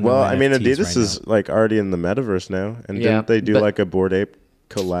me about. well, no I mean, NFTs Adidas right is like already in the metaverse now, and Yeah, didn't they do but- like a Bored Ape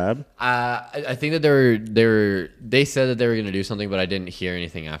collab? I think that they said that they were going to do something, but I didn't hear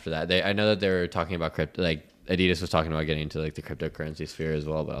anything after that. I know that they were talking about crypto, like Adidas was talking about getting into like the cryptocurrency sphere as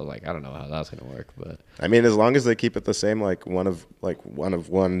well, but I was like, I don't know how that's going to work, but I mean, as long as they keep it the same, like one of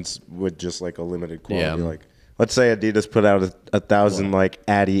ones with just like a limited quality. Yeah. Like, let's say Adidas put out a thousand like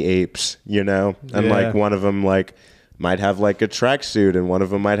Addy apes, you know, and Yeah. like one of them like might have like a tracksuit, and one of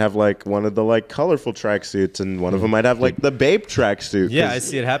them might have like one of the like colorful tracksuits, and one of them might have like the Bape tracksuit. Yeah, 'cause- I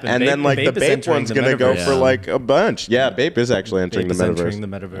see it happen. And Bape- then like Bape the is Bape entering one's the gonna go metaverse. for Yeah. like a bunch. Yeah, Bape is actually entering Bape is the metaverse. entering the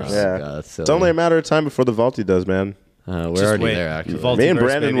metaverse. Yeah, God, that's it's silly. only a matter of time before the Vaulty does, man. we're Just already wait. there actually. Vault- Me and Multiverse,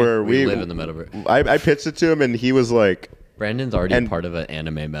 Brandon baby. were we live in the metaverse. I pitched it to him, and he was like, Brandon's already And- part of an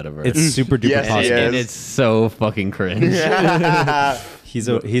anime metaverse. It's super duper Yes, possible. yeah. and it's so fucking cringe. He's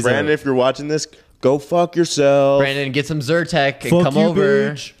Brandon, if you're watching this, go fuck yourself. Brandon, get some Zyrtec and come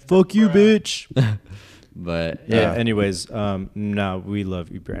over. Fuck you, bitch. But Yeah. yeah, Anyways, no, we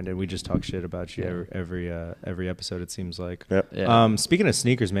love you, Brandon. We just talk shit about you every episode. It seems like. Yep. Yeah. Speaking of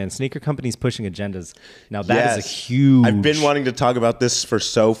sneakers, man, sneaker companies pushing agendas. Now that is a Yes. huge. I've been wanting to talk about this for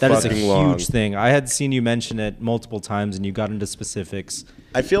so That is a fucking huge long. thing. I had seen you mention it multiple times, and you got into specifics.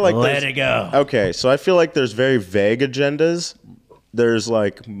 I feel like Let there's- it go. Okay, so I feel like there's very vague agendas. There's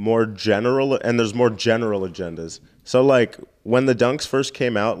like more general, and there's more general agendas. So like when the Dunks first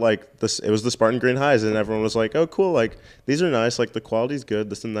came out, like this, it was the Spartan Green Highs, and everyone was like, "Oh, cool! Like these are nice. Like the quality's good.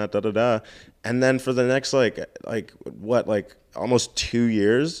 This and that, da da da." And then for the next like almost 2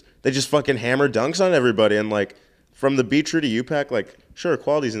 years, they just fucking hammer Dunks on everybody, and like from the Be True to You pack, like sure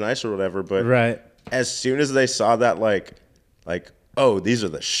quality's nice or whatever, but Right. as soon as they saw that like oh, these are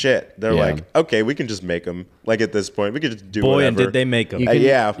the shit, they're Yeah. like, okay, we can just make them. Like at this point, we could just do Boy, whatever. and did they make them? you can,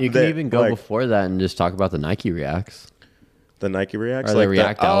 yeah, you they- can even go like- before that and just talk about the Nike Reacts the Nike Reacts or like the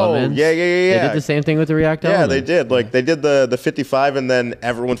React oh, Elements. yeah, yeah, yeah, yeah. They did the same thing with the React Yeah, Elements. they did. Like they did the 55, and then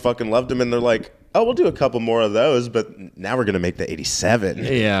everyone fucking loved them, and they're like, oh, we'll do a couple more of those, but now we're gonna make the 87.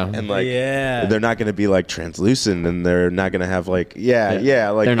 Yeah. and like, Yeah. they're not gonna be like translucent, and they're not gonna have like, yeah,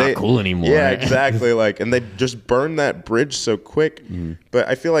 like They're not cool anymore. Yeah, exactly. Like, and they just burn that bridge so quick. Mm-hmm. But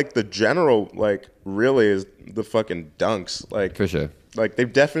I feel like the general, like, really is the fucking Dunks. Like, For sure. like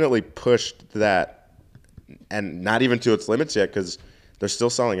they've definitely pushed that, and not even to its limits yet, because they're still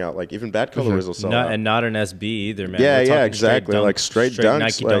selling out. Like even Bad Colorways will sell out. And not an SB either, man. Yeah, We're yeah, talking exactly. Like straight dunks,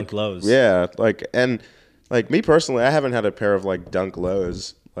 Nike like, Dunk lows. Yeah, like and like me personally, I haven't had a pair of like Dunk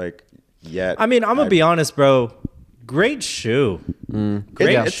lows like yet. I mean, I'm gonna be honest, bro. Great shoe.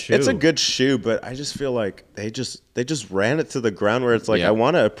 Great shoe. It's a good shoe, but I just feel like they just ran it to the ground where it's like Yeah. I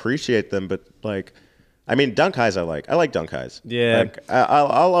want to appreciate them, but like. I mean, Dunk Highs I like Dunk Highs. Yeah. Like,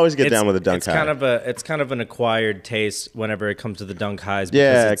 I'll always get down with a Dunk it's High. It's kind of an acquired taste whenever it comes to the Dunk Highs.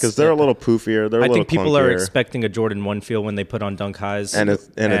 yeah, it's- because they're a little poofier. They're a I little think people are clunkier. expecting a Jordan 1 feel when they put on Dunk Highs, And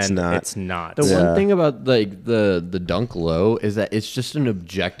it's not. It's not. The Yeah. one thing about like the Dunk Low is that it's just an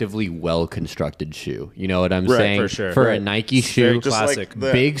objectively well constructed shoe. You know what I'm Right, saying? for sure. For a Right. Nike very shoe, Just like classic.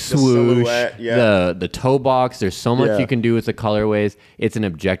 the- big the swoosh, silhouette, yeah. the toe box. There's so much Yeah. you can do with the colorways. It's an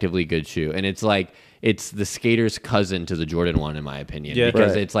objectively good shoe, and it's like it's the skater's cousin to the Jordan 1, in my opinion. Yeah.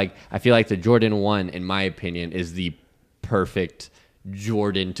 Because Right. it's like I feel like the Jordan 1, in my opinion, is the perfect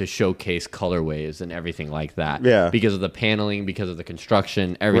Jordan to showcase colorways and everything like that. Yeah. Because of the paneling, because of the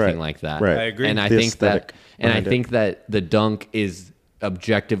construction, everything Right. like that. Right. I agree. And I The think that aesthetic and I behind it. think that the Dunk is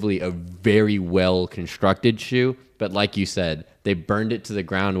objectively a very well constructed shoe, but like you said, they burned it to the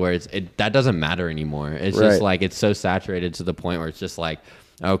ground where that doesn't matter anymore. It's Right. just like it's so saturated to the point where it's just like,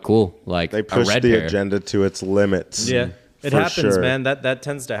 oh cool, like They a push red the pair. agenda to its limits. Yeah, it For happens, sure. man. That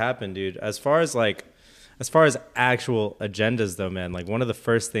tends to happen, dude. As far as actual agendas, though, man. Like one of the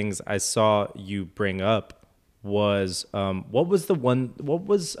first things I saw you bring up was what was the one? What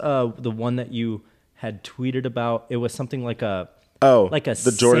was the one that you had tweeted about? It was something like Oh, Like a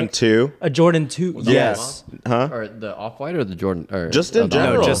the Jordan six- 2. A Jordan 2. Yes. Huh? Or the Off-White or the Jordan? Or Just in the-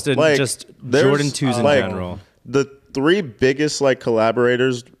 general. No, just there's, Jordan 2s in like, general. The three biggest like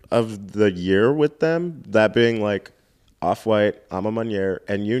collaborators of the year with them, that being like Off-White, Ama Manier,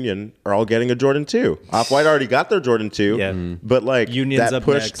 and Union, are all getting a Jordan 2. Off-White already got their Jordan 2. Yeah. But like Union's that up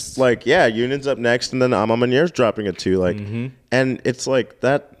pushed next. like Union's up next, and then Ama Manier's dropping a 2. Like, and it's like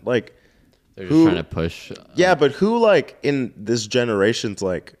that like. They're just Who- trying to push. Yeah, but who like in this generation's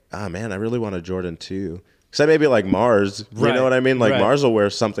like, ah man, I really want a Jordan 2. Because maybe like Mars, you Right, know what I mean? Like right. Mars will wear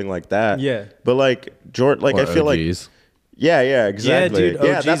something like that. Yeah. But like Jordan, like Or I feel like, OGs. yeah, exactly. dude,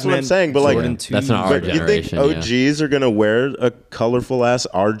 Yeah, OGs, that's what I'm man, saying. But like, Jordan 2. That's not our but you think generation. OGs are gonna wear a colorful ass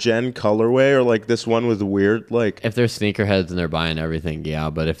Argen colorway, or like this one with weird like? If they're sneakerheads and they're buying everything, yeah.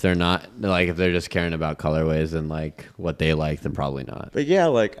 But if they're not, like if they're just caring about colorways and like what they like, then probably not. But yeah,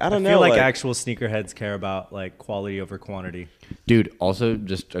 like I I don't feel know, like like actual sneakerheads care about like quality over quantity. Dude, also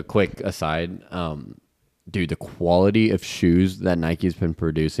just a quick aside. Dude, the quality of shoes that Nike's been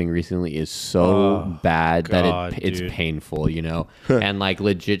producing recently is so bad God, that it's dude. painful, you know? And like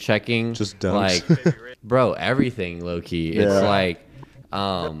legit checking, Just dunks. like, bro, everything low key. It's Yeah. like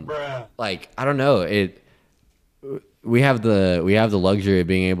I don't know. We have the luxury of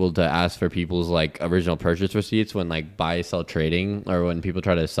being able to ask for people's like original purchase receipts when like buy sell trading or when people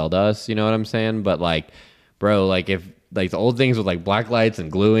try to sell to us, you know what I'm saying? But like, bro, like if like the old things with like black lights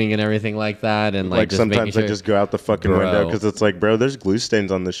and gluing and everything like that, and like, just sometimes making they sure, just go out the fucking window Bro. because it's like, bro, there's glue stains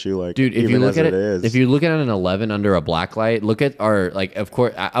on the shoe. Like, dude, if even you look as at it, is. if you look at an 11 under a black light, look at our like, of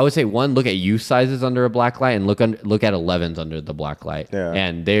course, I would say one, look at youth sizes under a black light, and look at 11s under the black light. Yeah.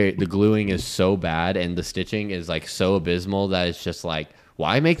 And the gluing is so bad, and the stitching is like so abysmal that it's just like,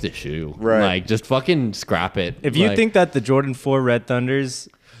 why make the shoe? Right. Like, just fucking scrap it. If you Like, think that the Jordan 4 Red Thunders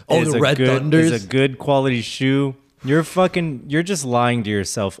Oh, is the a Red good, Thunders? is a good quality shoe, you're just lying to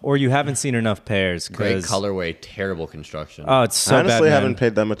yourself, or you haven't seen enough pairs. great 'cause- colorway, terrible construction. Oh, it's so I honestly bad, haven't man.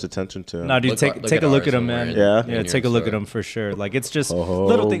 paid that much attention to it. No, dude, Look take at a look ours at them, when we're man. in- Yeah? yeah, in take a your look at store. them for sure. Like it's just Oh,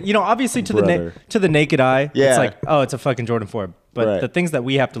 little things. You know, obviously to brother. the naked eye, Yeah. it's like, oh, it's a fucking Jordan 4. But Right. the things that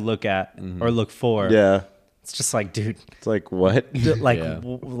we have to look at or look for, Yeah, it's just like, dude, it's like what? like Yeah.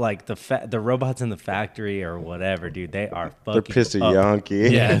 like the robots in the factory or whatever, dude. They are They're fucking pissy up.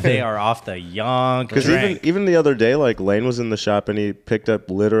 yonky. Yeah, they are off the yonk. Because even the other day, like Lane was in the shop and he picked up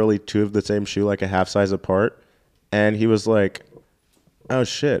literally two of the same shoe, like a half size apart, and he was like, "Oh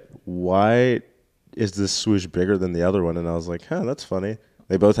shit, why is this swoosh bigger than the other one?" And I was like, "Huh, that's funny."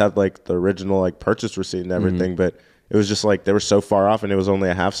 They both had like the original like purchase receipt and everything, but it was just like they were so far off, and it was only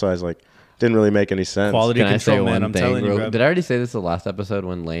a half size. Like, didn't really make any sense. Quality Can I say control, man. one I'm thing? telling you, real- bro. Did I already say this the last episode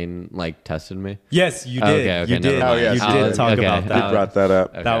when Lane like tested me? Yes, you did. Okay, you never did. mind. Oh, yes, you you did did. talk Okay. about You that. brought that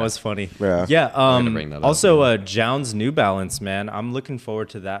up. That was funny. Yeah. Yeah. gonna bring that up. Also, Jown's New Balance, man. I'm looking forward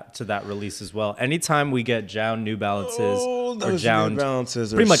to that release as well. Anytime we get Jown New Balances or those Jown New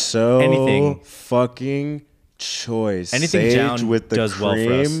Balances are pretty much so anything. fucking choice. Anything Sage Jown with the does well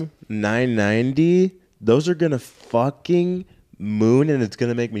for us. cream 990. Those are gonna fucking moon, and it's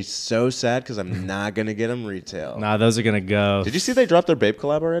gonna make me so sad because I'm not gonna get them retail. Nah, those are gonna go. Did you see they dropped their Babe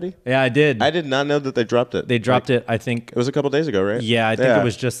collab already? Yeah, I did. I did not know that they dropped it. They dropped it. I think. It was a couple days ago, right? Yeah, I think it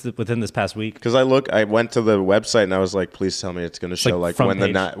was just within this past week. Because I went to the website and I was like, please tell me it's going to show like like front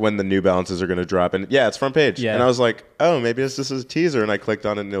when page. when the New Balances are going to drop. And yeah, it's front page. Yeah. And I was like, oh, maybe it's just a teaser. And I clicked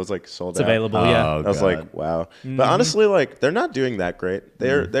on it and it was like sold It's out. available. Yeah. Oh, I was God. like, wow. But honestly, like they're not doing that great.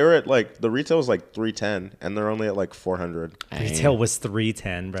 They were at like the retail was like 310 and they're only at like 400. Retail was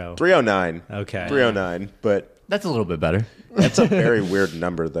 310, bro. 309. Okay. 309. But That's a little bit better. that's a very weird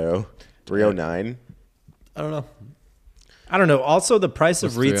number though. 309. I don't know. I don't know. Also, the price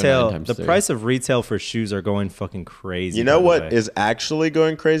of What's 309 retail, times the 3? price of retail for shoes are going fucking crazy. You know by the what way. is actually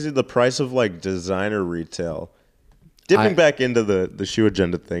going crazy? The price of like designer retail. Dipping I- back into the shoe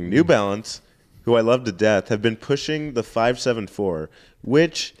agenda thing, New Balance, who I love to death, have been pushing the 574,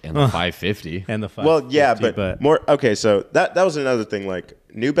 which And the 550. and the well, yeah, 550, but more okay. So that was another thing. Like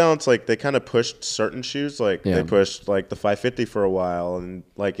New Balance, like they kind of pushed certain shoes. Like Yeah. they pushed like the 550 for a while, and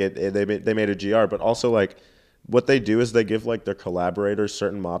like they made a GR. But also like what they do is they give like their collaborators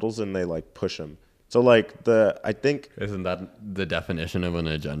certain models, and they like push them. So like I think. Isn't that the definition of an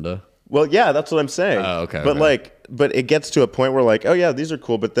agenda? Well, yeah, that's what I'm saying. Oh, okay, But okay. but it gets to a point where like, oh yeah, these are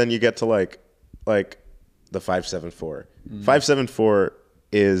cool. But then you get to like the 574. 574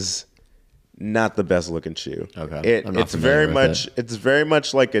 is not the best looking shoe. Okay. I'm not It's familiar very with much it. it's very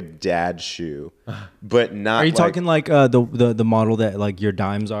much like a dad shoe, but not. Are you like, talking like the model that like your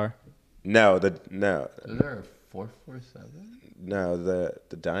dimes are? No. Is there a 447? No, the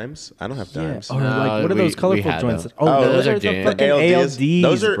dimes. I don't have Yeah. dimes. Or No, like, what are we- those we colorful had joints? them. Oh, Oh, those those are are the jams. fucking ALDs,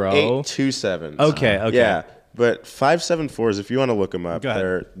 Those are bro. 827s. Okay, okay. Yeah, but 574s. If you want to look them up, Go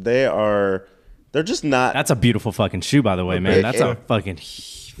ahead. they're just not. That's a beautiful fucking shoe, by the way, man. It- That's it- a fucking.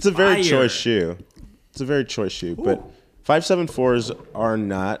 It's a very fire. choice shoe. It's a very choice shoe, but 574s are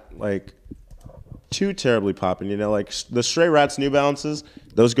not like too terribly popping. You know, like the Stray Rats New Balances,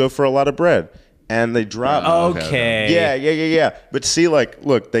 those go for a lot of bread, and they drop. Okay. Yeah. But see, like,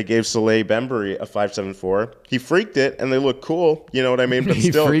 look, they gave Soleil Bembury a 574. He freaked it, and they look cool. You know what I mean? But He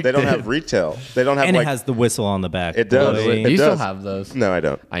still, freaked they don't it. have retail. They don't have And like. it has the whistle on the back. It does. boy. It Do you still does. have those? No, I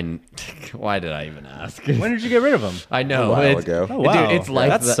don't. Why did I even ask? When did you get rid of them? I know. A while it's- ago. Oh, wow. Dude, it's like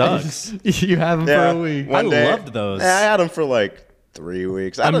That sucks. you have them Yeah, for a week. one I day- loved those. Yeah, I had them for like 3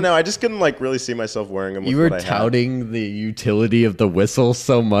 weeks. I don't know. I just couldn't like really see myself wearing them. You were touting the utility of the whistle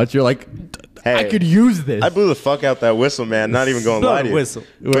so much. You're like, I Hey, could use this. I blew the fuck out that whistle, man. Not even going to lie to you. Whistle.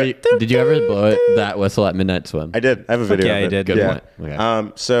 Did you ever blow that whistle at Midnight Swim? I did. I have a video. yeah, of you it. did. Good Yeah. point.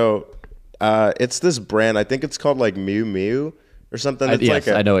 Okay. So, it's this brand. I think it's called like Miu Miu or something. It's yes,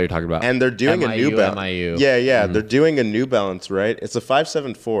 like I know what you're talking about. And they're doing a New Balance. MIU. Yeah. They're doing a New Balance, right? It's a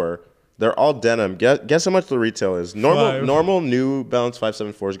 574. They're all denim. Guess how much the retail is. Normal New Balance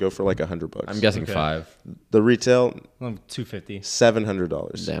 574s go for like $100. I'm guessing Okay. 5. The retail $250.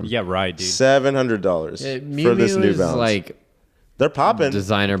 $700. Damn. Yeah, right, dude. $700 Miu for this Miu New is Balance. like They're popping.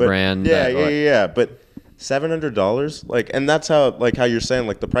 designer but- brand Yeah, that, yeah, like- yeah. But $700, like, and that's how you're saying,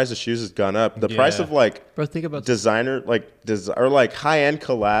 like, the price of shoes has gone up. The price Yeah. of like Bro, think about designer, or like high end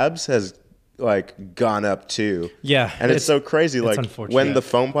collabs has like gone up too. Yeah, and it's so crazy. it's Like unfortunate. when the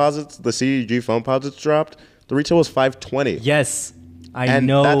the CEG foam posits dropped, the retail was $520. Yes, I and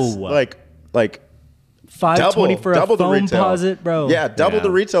know. that's like $520 for a double the foam retail. posit, bro. Yeah, double Yeah.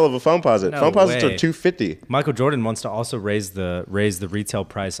 the retail of a foam posit. No Foam posits way. are $250. Michael Jordan wants to also raise the retail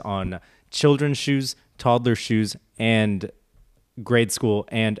price on children's shoes, toddler shoes, and grade school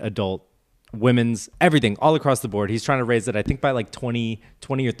and adult women's everything all across the board. He's trying to raise it, I think, by like $20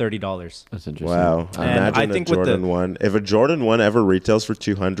 or $30. That's interesting. Wow! And Imagine I a think with Jordan the- 1. If a Jordan 1 ever retails for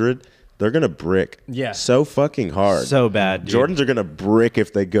 $200, they're gonna brick. Yeah. so fucking hard. So bad, dude. Jordans are gonna brick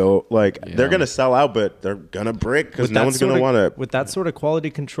if they go like they're gonna sell out, but they're gonna brick because With no that one's gonna sort of- want to. With that sort of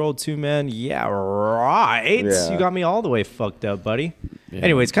quality control too, man. Yeah, right. Yeah. You got me all the way fucked up, buddy.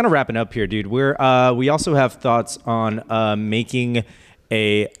 Anyways, kind of wrapping up here, dude. We also have thoughts on making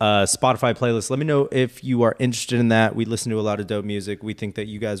a Spotify playlist. Let me know if you are interested in that. We listen to a lot of dope music. We think that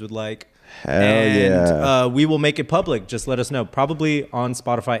you guys would like. Hell and yeah. we will make it public. Just let us know. Probably on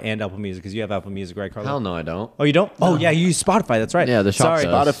Spotify and Apple Music, because you have Apple Music, right, Carlo? Hell no, I don't. Oh, you don't? Oh, yeah, you use Spotify. That's right. Yeah, the shop Sorry.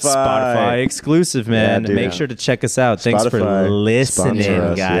 does. Spotify exclusive, man. Yeah, dude. Make sure to check us out. Thanks for Spotify, listening, sponsor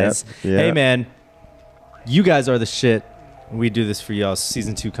us. guys. Yep. Hey, man, you guys are the shit. We do this for y'all.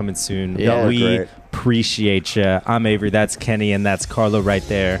 Season 2 coming soon. Yeah. We Great. appreciate you. I'm Avery. That's Kenny, and that's Carlo right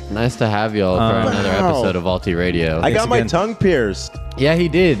there. Nice to have y'all for another Wow. episode of Alti Radio. I got my again. tongue pierced. Yeah, he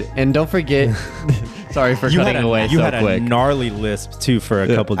did. And don't forget. Sorry for cutting away you so had quick. a gnarly lisp too for a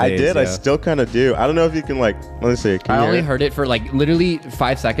couple I days. did. I yeah. still kind of do. I don't know if you can like. Let me see. Can I you only hear it? heard it for like literally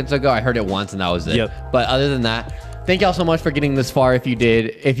 5 seconds ago. I heard it once and that was it. Yep. But other than that, thank y'all so much for getting this far. If you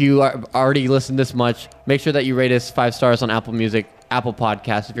did, if you are already listened this much, make sure that you rate us 5 stars on Apple Music, Apple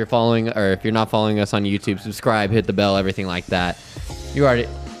Podcasts. If you're following or if you're not following us on YouTube, subscribe, hit the bell, everything like that.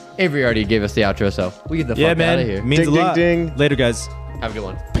 Avery already gave us the outro, so we get the Yeah, fuck man. out of here. Means Ding, a ding, lot. ding. Later, guys. Have a good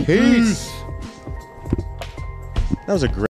one. Peace. That was a great.